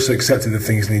 but he also accepted that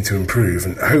things need to improve,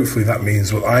 and hopefully that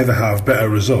means we'll either have better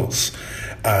results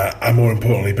and, more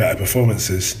importantly, better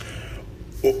performances,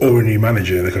 or a new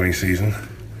manager in the coming season.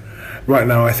 Right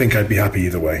now, I think I'd be happy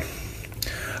either way.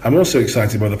 I'm also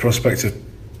excited by the prospect of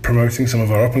promoting some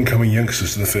of our up-and-coming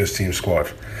youngsters to the first-team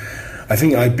squad. I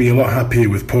think I'd be a lot happier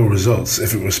with poor results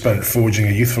if it was spent forging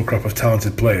a youthful crop of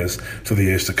talented players for the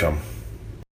years to come.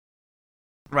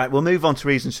 Right, we'll move on to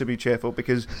reasons to be cheerful,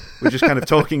 because we're just kind of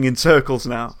talking in circles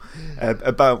now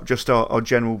about just our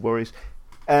general worries.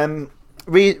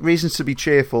 Reasons to be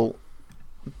cheerful,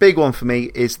 big one for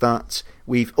me is that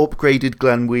we've upgraded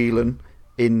Glenn Whelan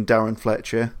in Darren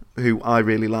Fletcher, who I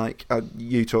really like.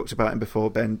 You talked about him before,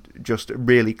 Ben, just a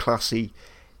really classy,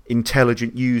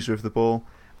 intelligent user of the ball.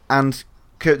 And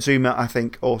Kurt Zouma, I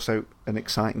think, also an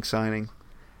exciting signing.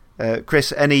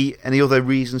 Chris, any other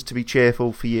reasons to be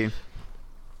cheerful for you?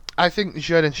 I think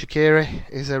Xherdan Shaqiri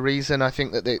is a reason. I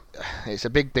think that it's a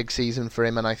big season for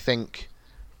him, and I think,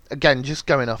 again, just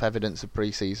going off evidence of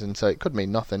pre-season, so it could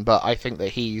mean nothing, but I think that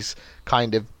he's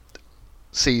kind of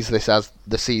sees this as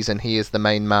the season. He is the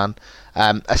main man.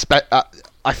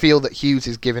 I feel that Hughes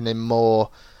is giving him more,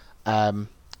 I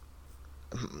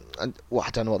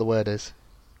don't know what the word is,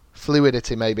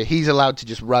 fluidity maybe. He's allowed to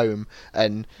just roam,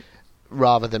 and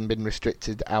rather than being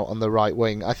restricted out on the right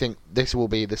wing. I think this will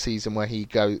be the season where he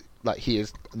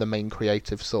is the main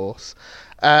creative source.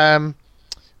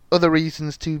 Other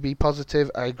reasons to be positive,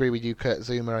 I agree with you, Kurt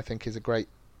Zouma, I think is a great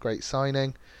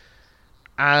signing.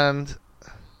 And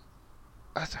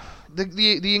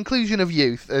the inclusion of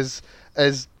youth,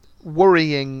 as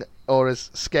worrying or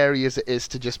as scary as it is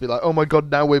to just be like, oh my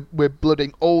god, now we're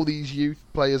blooding all these youth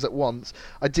players at once,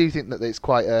 I do think that it's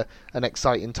quite an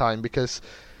exciting time, because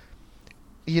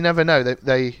you never know,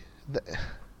 they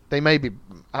may be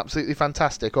absolutely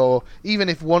fantastic, or even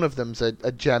if one of them's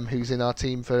a gem who's in our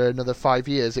team for another 5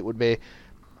 years, it would be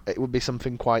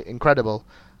something quite incredible.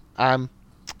 And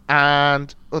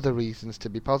other reasons to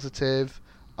be positive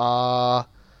are,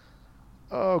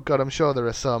 oh god, I'm sure there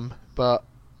are some, but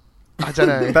I don't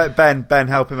know. Ben,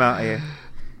 help him out here.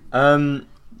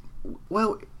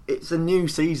 Well, it's a new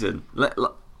season.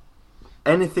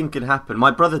 Anything can happen.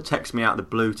 My brother texted me out of the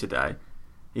blue today.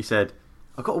 He said,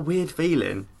 I've got a weird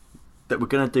feeling that we're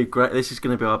going to do great. This is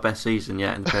going to be our best season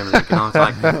yet in the Premier League. And I was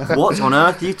like, what on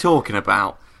earth are you talking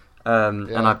about?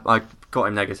 And I got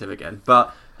him negative again.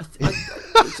 But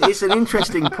it's an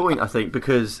interesting point, I think,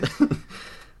 because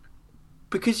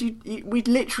we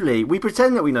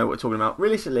pretend that we know what we're talking about.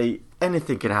 Realistically,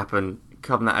 anything can happen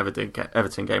come that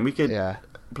Everton game. We could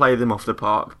play them off the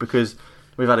park, because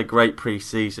we've had a great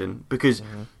pre-season. Because...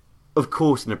 Of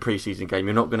course, in a pre-season game,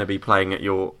 you're not going to be playing at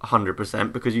your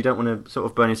 100% because you don't want to sort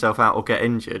of burn yourself out or get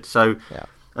injured. So,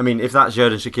 I mean, if that's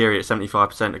Xherdan Shaqiri at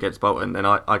 75% against Bolton, then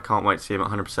I can't wait to see him at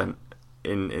 100%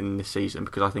 in this season,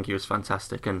 because I think he was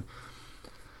fantastic. And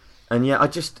yeah,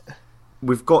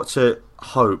 we've got to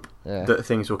hope that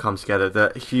things will come together,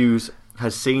 that Hughes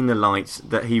has seen the lights,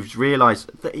 that he's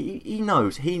realised that he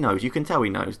knows, you can tell he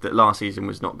knows that last season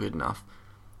was not good enough.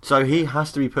 So he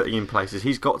has to be putting in places.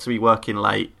 He's got to be working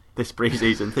late this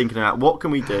pre-season, thinking about what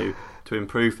can we do to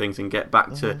improve things and get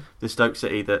back to the Stoke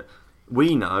City that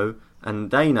we know and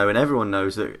they know and everyone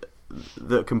knows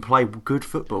that can play good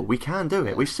football. We can do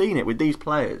it. We've seen it with these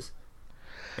players,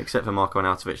 except for Marko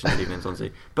Arnautovic and Steven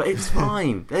Nzonzi. But it's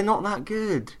fine. They're not that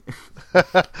good.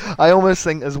 I almost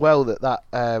think as well that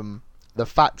the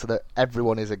fact that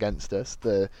everyone is against us,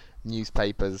 the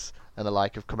newspapers and the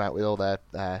like, have come out with all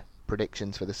their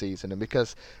predictions for the season, and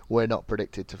because we're not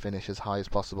predicted to finish as high as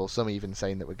possible, some even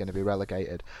saying that we're going to be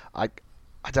relegated,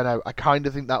 I don't know. I kind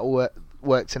of think that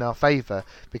worked in our favour,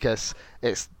 because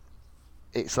it's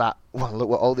that, well, look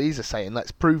what all these are saying,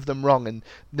 let's prove them wrong, and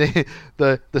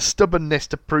the stubbornness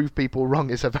to prove people wrong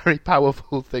is a very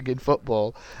powerful thing in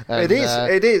football. And,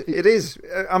 it is.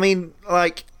 I mean,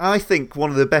 like, I think one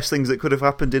of the best things that could have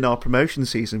happened in our promotion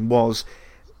season was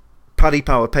Paddy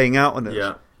Power paying out on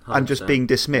us and just being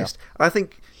dismissed. Yeah.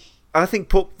 I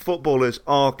think footballers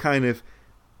are kind of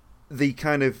the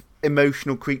kind of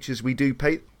emotional creatures we do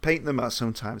paint them as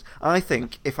sometimes. I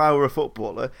think if I were a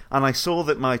footballer and I saw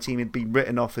that my team had been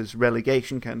written off as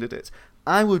relegation candidates,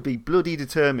 I would be bloody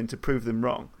determined to prove them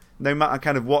wrong, no matter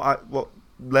kind of what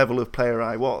level of player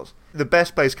I was. The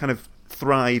best players kind of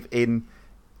thrive in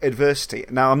adversity.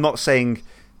 Now, I'm not saying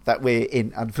that we're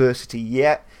in adversity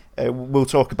yet. We'll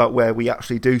talk about where we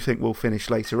actually do think we'll finish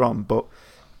later on, but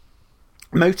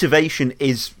motivation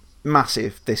is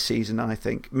massive this season, I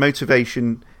think.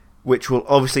 Motivation which will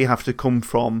obviously have to come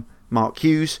from Mark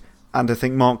Hughes, and I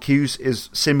think Mark Hughes is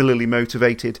similarly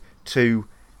motivated to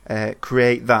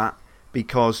create that,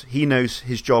 because he knows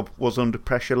his job was under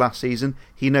pressure last season.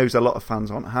 He knows a lot of fans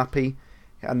aren't happy,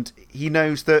 and he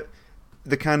knows that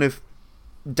the kind of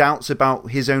doubts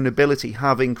about his own ability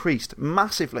have increased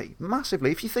massively.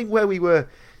 If you think where we were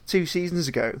 2 seasons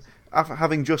ago, after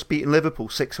having just beaten Liverpool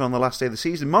 6-1 on the last day of the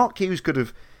season, Mark Hughes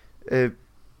could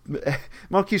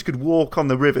walk on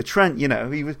the River Trent. You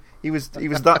know, he was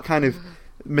that kind of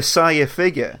messiah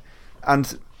figure,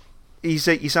 and he's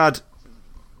had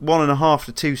 1.5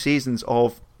 to 2 seasons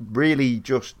of really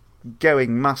just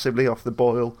going massively off the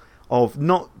boil, of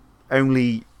not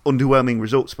only underwhelming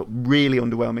results but really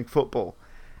underwhelming football.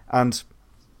 And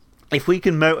if we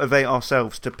can motivate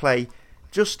ourselves to play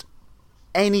just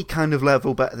any kind of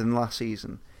level better than last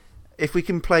season, if we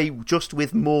can play just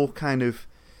with more kind of,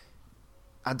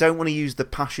 I don't want to use the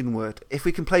passion word, if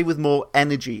we can play with more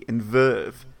energy and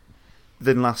verve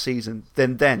than last season,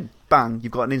 then bang,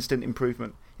 you've got an instant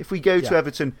improvement. If we go to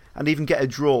Everton and even get a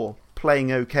draw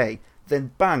playing okay,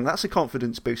 then bang, that's a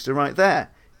confidence booster right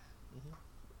there.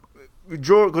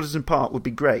 Draw at Goodison Park would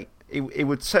be great. It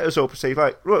would set us up and say,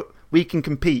 like, look, we can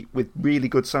compete with really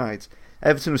good sides.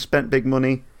 Everton have spent big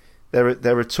money.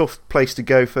 They're a tough place to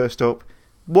go first up.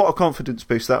 What a confidence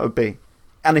boost that would be.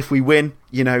 And if we win,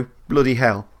 you know, bloody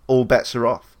hell, all bets are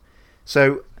off.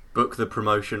 So book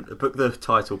the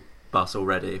title bus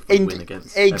already if we win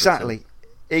against Everton.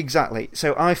 Exactly.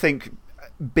 So I think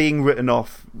being written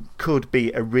off could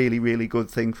be a really, really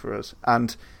good thing for us.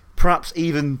 And perhaps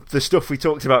even the stuff we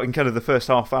talked about in kind of the first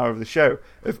half hour of the show,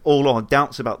 of all our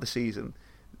doubts about the season,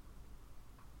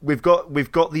 we've got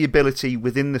the ability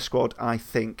within the squad, I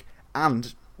think,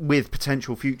 and with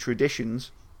potential future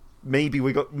additions. Maybe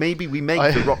we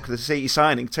make the Rock the City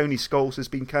signing Tony Scholes has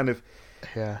been kind of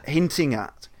hinting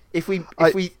at. If we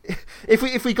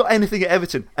got anything at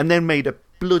Everton and then made a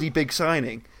bloody big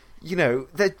signing, you know,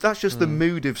 that's just the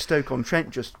mood of Stoke-on-Trent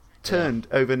just turned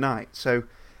overnight. So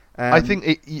I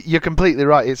think you're completely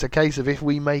right. It's a case of if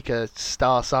we make a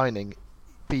star signing,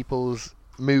 people's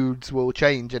moods will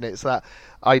change, and it's that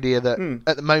idea that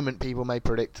at the moment people may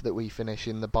predict that we finish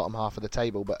in the bottom half of the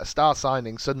table, but a star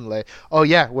signing suddenly, oh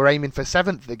yeah, we're aiming for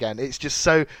 7th again. It's just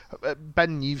so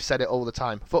Ben, you've said it all the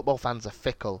time, football fans are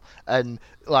fickle, and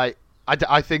like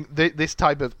I think this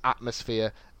type of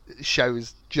atmosphere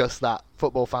shows just that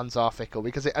football fans are fickle,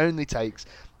 because it only takes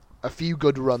a few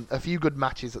good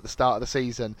matches at the start of the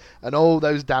season and all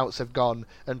those doubts have gone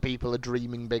and people are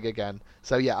dreaming big again.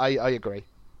 So yeah, I agree.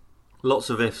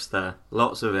 Lots of ifs there.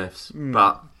 Lots of ifs.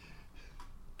 But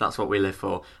that's what we live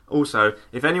for. Also,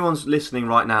 if anyone's listening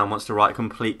right now and wants to write a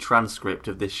complete transcript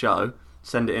of this show,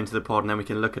 send it into the pod and then we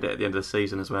can look at it at the end of the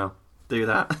season as well. Do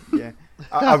that. Yeah.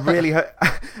 I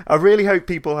really hope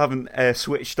people haven't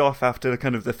switched off after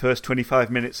kind of the first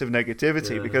 25 minutes of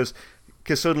negativity, because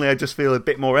suddenly I just feel a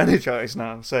bit more energised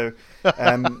now. So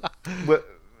we're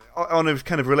on a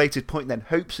kind of related point then,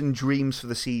 hopes and dreams for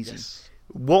the season. Yes.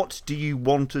 What do you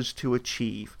want us to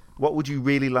achieve? What would you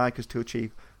really like us to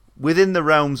achieve? Within the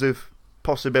realms of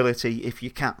possibility, if you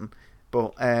can.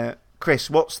 But Chris,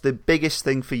 what's the biggest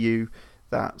thing for you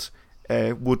that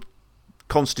would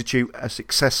constitute a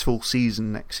successful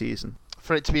season next season?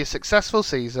 For it to be a successful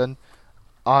season,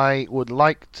 I would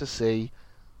like to see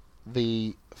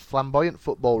the flamboyant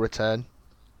football return,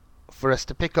 for us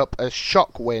to pick up a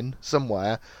shock win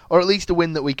somewhere, or at least a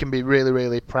win that we can be really,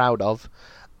 really proud of.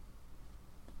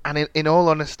 And in all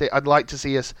honesty, I'd like to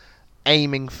see us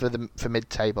aiming for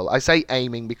mid-table. I say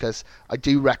aiming because I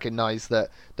do recognise that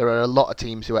there are a lot of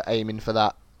teams who are aiming for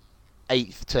that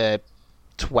 8th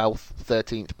to 12th,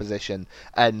 13th position,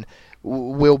 and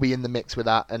we'll be in the mix with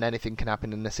that, and anything can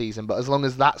happen in the season. But as long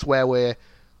as that's where we're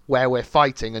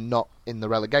fighting and not in the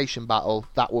relegation battle,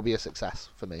 that will be a success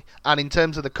for me. And in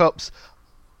terms of the cups,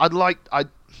 I'd like to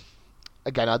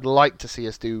see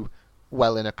us do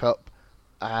well in a cup,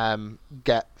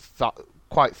 get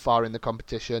quite far in the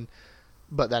competition.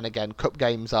 But then again, cup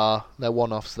games they're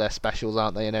one-offs, they're specials,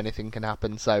 aren't they? And anything can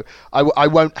happen. So I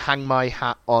won't hang my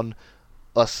hat on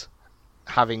us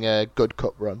having a good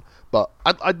cup run. But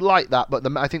I'd like that. But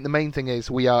I think the main thing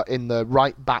is we are in the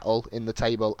right battle in the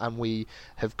table, and we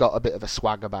have got a bit of a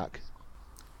swagger back.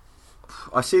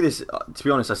 I see this, to be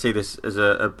honest, as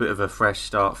a bit of a fresh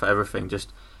start for everything.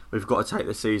 Just we've got to take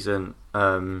the season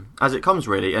as it comes,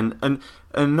 really, and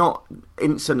not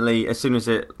instantly as soon as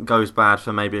it goes bad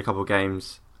for maybe a couple of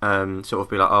games, sort of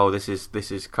be like, oh, this is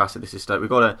classic, this is Stoke. We've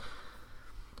got to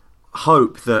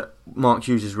hope that Mark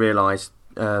Hughes has realised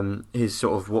his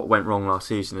sort of what went wrong last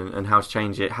season and how to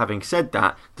change it. Having said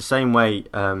that, the same way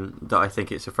that I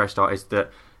think it's a fresh start is that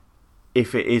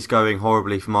if it is going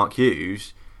horribly for Mark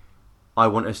Hughes, I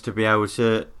want us to be able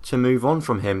to move on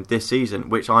from him this season,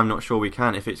 which I'm not sure we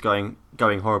can if it's going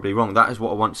horribly wrong. That is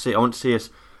what I want to see. I want to see us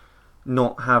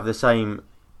not have the same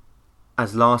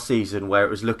as last season, where it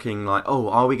was looking like, oh,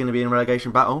 are we going to be in a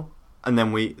relegation battle? And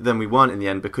then we weren't in the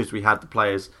end because we had the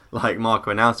players like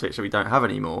Marko Arnautovic that we don't have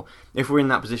anymore. If we're in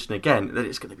that position again, then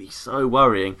it's going to be so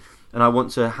worrying. And I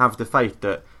want to have the faith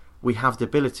that we have the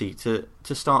ability to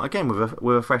start again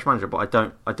with a fresh manager, but I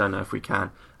don't know if we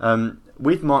can.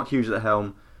 With Mark Hughes at the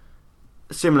helm,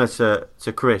 similar to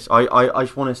Chris, I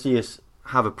just want to see us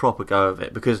have a proper go of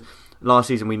it, because last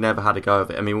season we never had a go of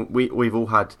it. I mean, we've all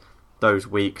had those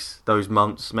weeks, those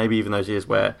months, maybe even those years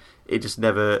where it just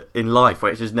never, in life,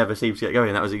 where it just never seems to get going.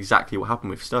 And that was exactly what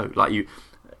happened with Stoke.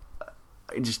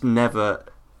 It just never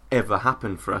ever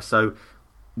happened for us. So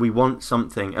we want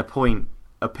something, a point,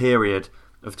 a period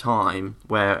of time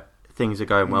where things are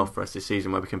going well for us this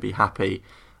season, where we can be happy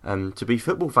to be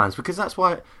football fans, because that's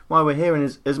why we're here.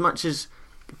 And as much as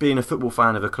being a football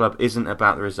fan of a club isn't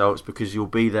about the results, because you'll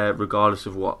be there regardless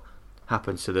of what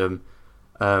happens to them,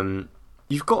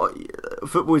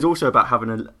 football is also about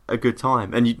having a good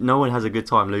time, and no one has a good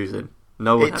time losing.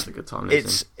 No one has a good time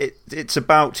losing. It's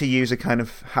about, to use a kind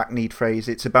of hackneyed phrase,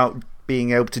 it's about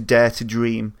being able to dare to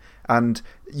dream. And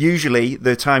usually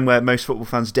the time where most football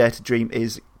fans dare to dream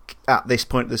is at this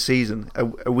point of the season,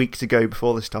 a week to go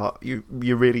before the start.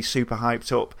 You're really super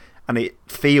hyped up, and it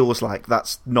feels like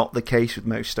that's not the case with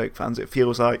most Stoke fans. It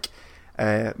feels like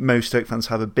most Stoke fans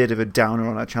have a bit of a downer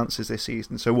on our chances this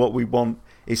season. So what we want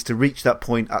is to reach that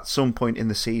point at some point in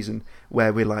the season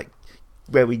where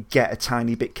we get a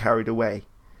tiny bit carried away,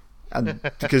 and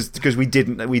because we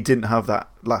didn't have that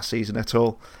last season at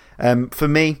all. For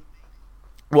me,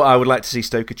 what I would like to see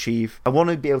Stoke achieve, I want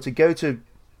to be able to go to a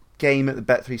game at the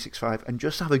Bet365 and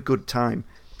just have a good time.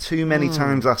 Too many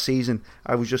times last season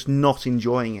I was just not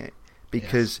enjoying it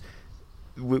because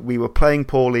we were playing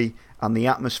poorly and the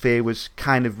atmosphere was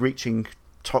kind of reaching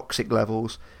toxic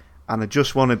levels, and I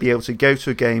just want to be able to go to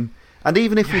a game, and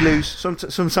even if we lose,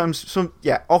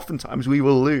 oftentimes we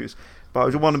will lose, but I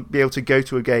just want to be able to go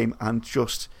to a game and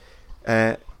just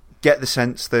get the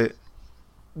sense that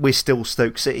we're still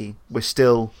Stoke City. We're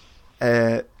still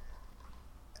a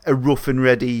rough and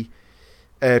ready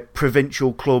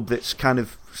provincial club that's kind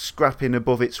of scrapping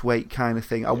above its weight kind of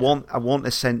thing. I want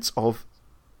a sense of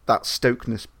that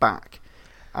Stokeness back.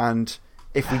 And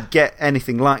if we get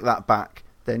anything like that back,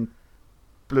 then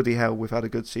bloody hell, we've had a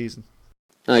good season.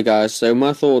 Hi guys, so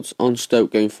my thoughts on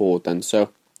Stoke going forward then.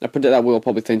 So I predict that we'll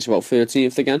probably finish about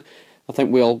 13th again. I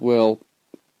think we'll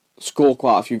score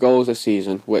quite a few goals this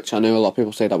season, which I know a lot of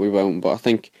people say that we won't, but I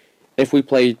think if we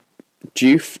play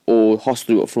Diouf or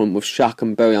Hostel up front with Shaq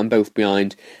and Bojan both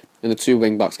behind and the two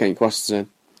wing backs getting crosses in,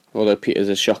 although Peters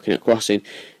is shocking at crossing,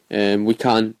 we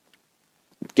can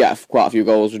get quite a few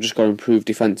goals. We've just got to improve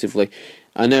defensively.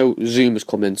 I know Zuma's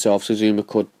come in, so obviously Zuma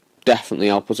could definitely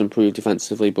help us improve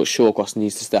defensively, but Shawcross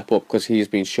needs to step up because he's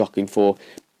been shocking for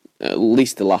at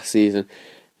least the last season.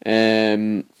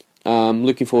 I'm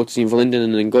looking forward to seeing Verlinden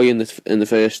and Ngoyi in the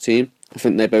first team. I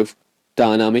think they're both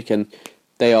dynamic and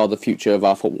they are the future of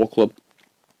our football club.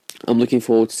 I'm looking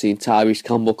forward to seeing Tyrese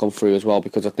Campbell come through as well,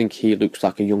 because I think he looks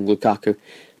like a young Lukaku.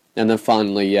 And then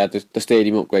finally, the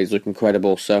stadium upgrades look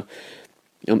incredible. So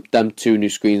them two new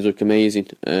screens look amazing.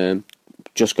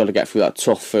 Just got to get through that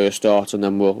tough first start and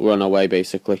then we'll run away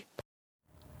basically.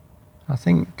 I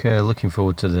think looking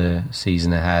forward to the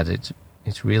season ahead,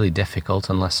 it's really difficult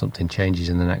unless something changes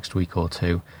in the next week or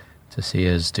two to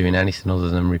see us doing anything other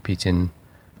than repeating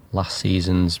last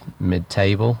season's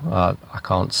mid-table. I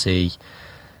can't see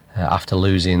after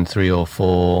losing 3 or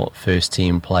 4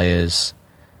 first-team players,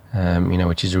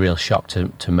 which is a real shock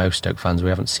to most Stoke fans. We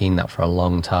haven't seen that for a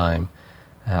long time.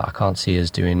 I can't see us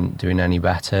doing any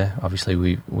better. Obviously,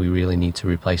 we really need to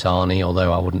replace Arnie,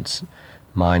 although I wouldn't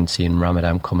mind seeing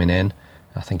Ramadan coming in.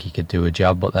 I think he could do a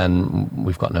job, but then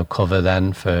we've got no cover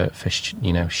then for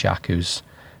Shaq, who's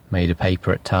made a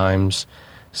paper at times.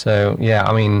 So, yeah,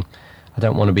 I mean, I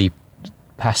don't want to be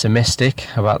pessimistic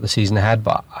about the season ahead,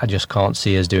 but I just can't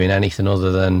see us doing anything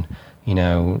other than,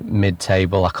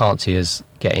 mid-table. I can't see us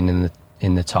getting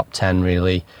in the top 10,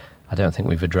 really. I don't think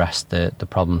we've addressed the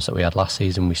problems that we had last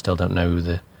season. We still don't know who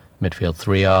the midfield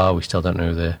 3 are. We still don't know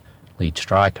who the lead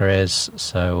striker is.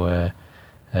 So,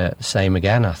 same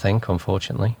again, I think,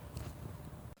 unfortunately.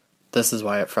 This is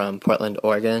Wyatt from Portland,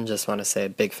 Oregon. Just want to say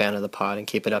big fan of the pod and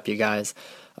keep it up, you guys.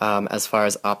 As far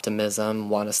as optimism,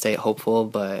 want to stay hopeful,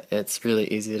 but it's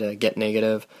really easy to get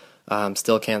negative.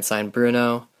 Still can't sign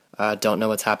Bruno. Don't know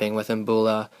what's happening with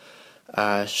Mbula.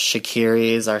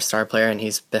 Shaqiri is our star player, and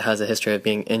he has a history of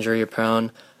being injury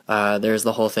prone. There's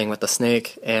the whole thing with the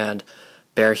snake, and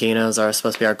Berahino's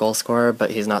supposed to be our goal scorer,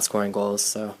 but he's not scoring goals.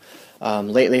 So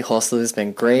lately, Holsley's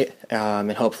been great,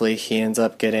 and hopefully he ends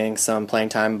up getting some playing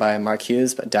time by Mark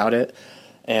Hughes, but doubt it.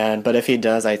 But if he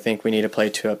does, I think we need to play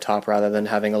 2 up top rather than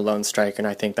having a lone striker, and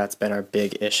I think that's been our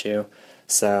big issue.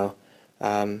 So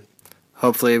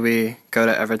hopefully we go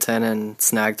to Everton and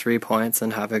snag 3 points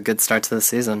and have a good start to the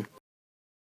season.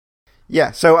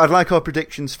 Yeah, so I'd like our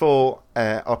predictions for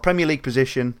our Premier League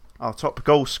position, our top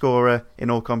goal scorer in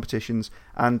all competitions,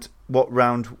 and what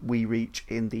round we reach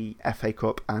in the FA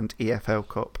Cup and EFL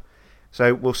Cup.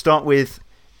 So we'll start with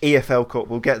EFL Cup.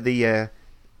 We'll get the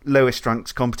lowest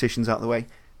ranked competitions out of the way.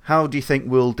 How do you think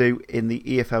we'll do in the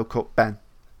EFL Cup, Ben?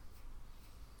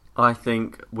 I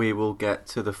think we will get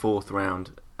to the 4th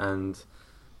round and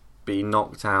be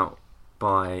knocked out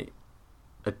by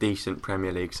a decent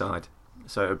Premier League side.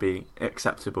 So it would be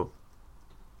acceptable.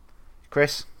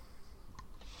 Chris?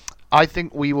 I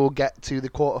think we will get to the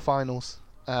quarterfinals.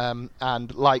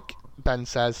 And like Ben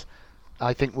says,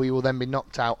 I think we will then be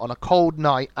knocked out on a cold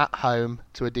night at home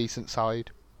to a decent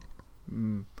side.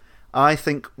 I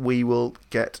think we will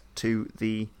get to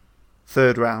the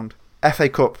 3rd round. FA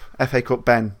Cup,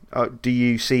 Ben. Do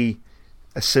you see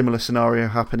a similar scenario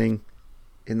happening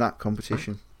in that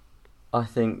competition? I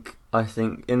think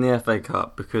in the FA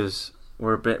Cup, because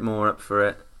we're a bit more up for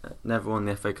it. Never won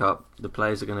the FA Cup. The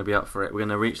players are going to be up for it. We're going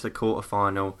to reach the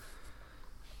quarter-final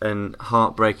and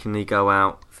heartbreakingly go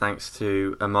out thanks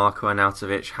to a Marko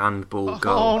Arnautovic handball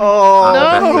goal.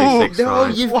 Why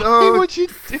would you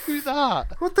do that?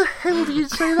 What the hell do you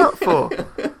say that for?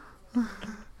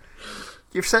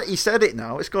 You said it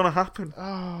now. It's going to happen.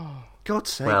 Oh, God's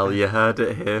sake. Well, you heard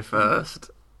it here first.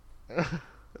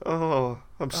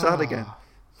 I'm sad again.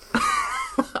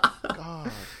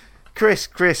 God.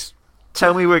 Chris,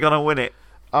 tell me we're going to win it.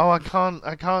 I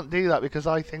can't do that because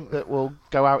I think that we'll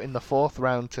go out in the 4th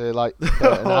round to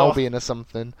an Albion or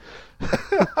something.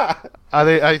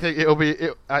 I think it'll be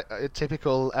a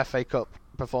typical FA Cup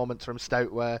performance from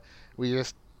Stoke where we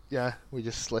just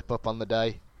slip up on the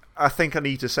day. I think I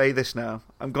need to say this now.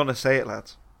 I'm gonna say it,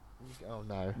 lads. Oh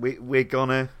no. We're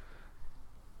gonna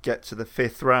get to the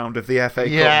 5th round of the FA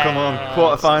Cup. Come on,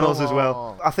 quarterfinals as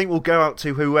well. I think we'll go out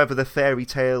to whoever the fairy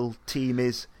tale team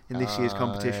is in this year's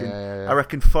competition. Yeah. I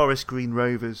reckon Forest Green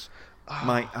Rovers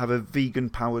might have a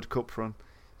vegan-powered cup run.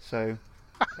 So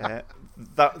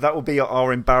that will be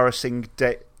our embarrassing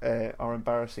day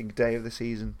of the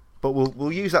season. But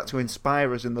we'll use that to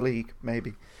inspire us in the league,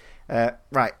 maybe.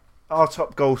 Right, our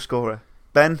top goal scorer.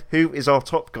 Ben, who is our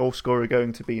top goal scorer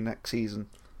going to be next season?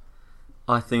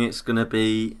 I think it's going to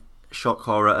be, shock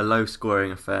horror, a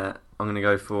low-scoring affair. I'm going to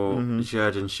go for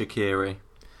Xherdan Shaqiri.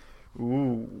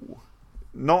 Ooh.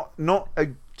 Not a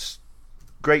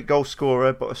great goal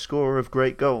scorer, but a scorer of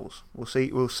great goals. We'll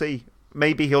see.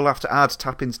 Maybe he'll have to add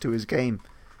tap-ins to his game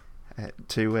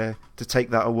to take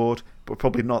that award, but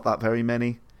probably not that very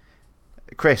many.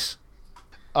 Chris?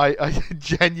 I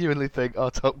genuinely think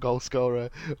our top goal scorer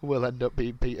will end up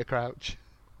being Peter Crouch.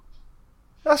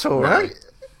 That's all right.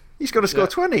 He's got to score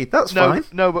 20. That's fine.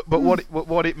 No, but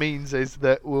what it means is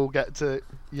that we'll get to,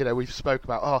 we've spoke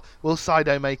about, will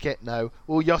Saido make it? No.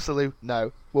 Will Joselu?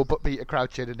 No. We'll put Peter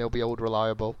Crouch in and he'll be old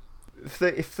reliable. If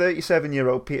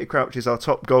 37-year-old Peter Crouch is our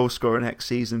top goal scorer next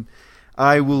season,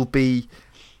 I will be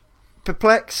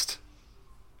perplexed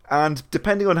and,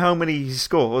 depending on how many he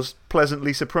scores,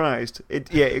 pleasantly surprised.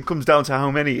 It comes down to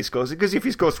how many he scores, because if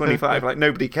he scores 25,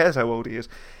 nobody cares how old he is.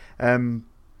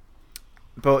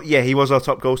 But yeah, he was our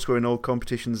top goal scorer in all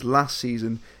competitions last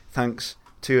season, thanks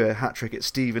to a hat-trick at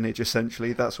Stevenage,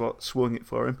 essentially. That's what swung it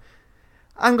for him.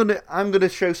 I'm gonna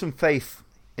show some faith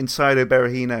in Saido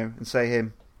Berahino and say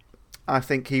him. I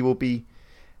think he will be...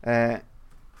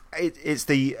 it's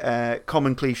the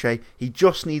common cliche. He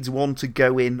just needs one to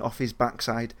go in off his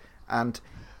backside, and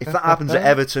if that happens at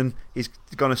Everton, he's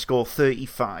going to score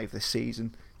 35 this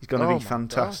season. He's going to be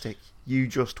fantastic. Gosh. You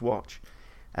just watch.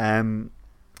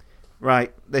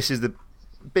 Right, this is the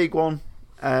big one.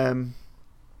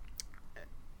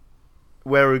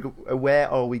 Where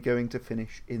are we going to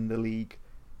finish in the league?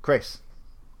 Chris?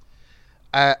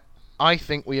 I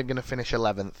think we are going to finish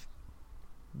 11th.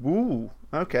 Ooh,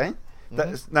 okay.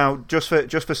 That's, now, just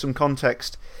for some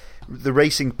context, the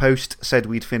Racing Post said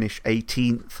we'd finish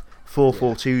 18th.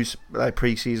 442's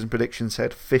pre-season prediction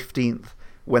said 15th.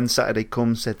 When Saturday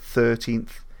Comes said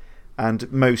 13th.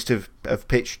 And most have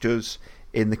pitched us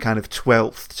in the kind of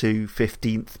 12th to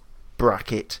 15th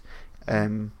bracket.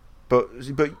 But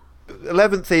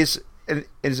 11th is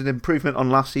an improvement on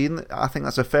last season. I think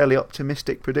that's a fairly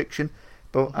optimistic prediction.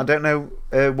 But I don't know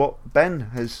what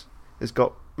Ben has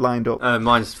got lined up.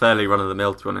 Mine's fairly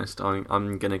run-of-the-mill, to be honest. I'm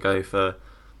going to go for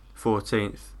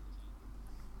 14th.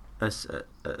 As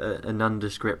a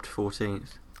nondescript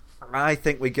 14th. I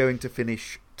think we're going to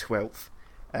finish 12th,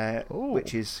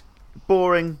 which is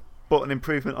boring, but an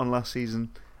improvement on last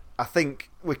season. I think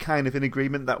we're kind of in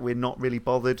agreement that we're not really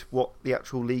bothered what the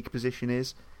actual league position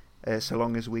is, so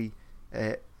long as we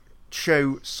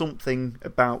show something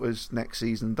about us next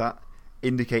season that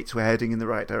indicates we're heading in the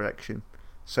right direction.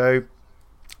 So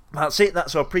that's it.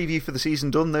 That's our preview for the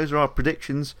season done. Those are our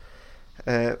predictions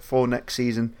for next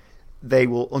season. They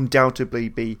will undoubtedly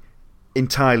be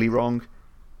entirely wrong.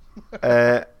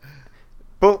 But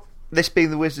this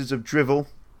being the Wizards of Drivel,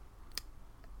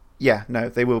 yeah, no,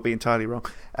 they will be entirely wrong.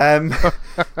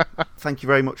 Thank you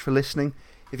very much for listening.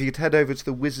 If you could head over to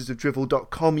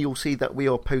thewizardsofdrivel.com, you'll see that we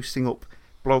are posting up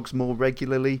blogs more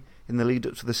regularly in the lead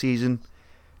up to the season.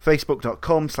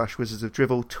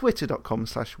 Facebook.com/WizardsOfDrivel,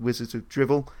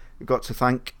 Twitter.com/WizardsOfDrivel. We've got to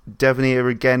thank Devanir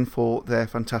again for their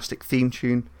fantastic theme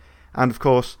tune. And of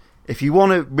course, if you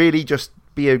want to really just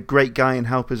be a great guy and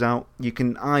help us out, you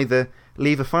can either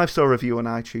leave a 5-star review on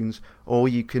iTunes, or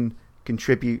you can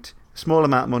contribute a small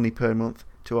amount of money per month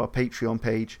to our Patreon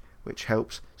page, which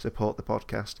helps support the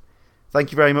podcast.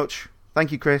 Thank you very much.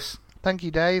 Thank you, Chris. Thank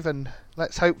you, Dave, and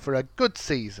let's hope for a good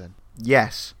season.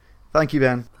 Yes. Thank you,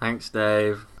 Ben. Thanks,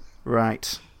 Dave.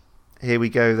 Right. Here we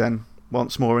go then.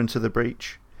 Once more into the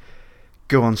breach.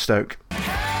 Go on, Stoke.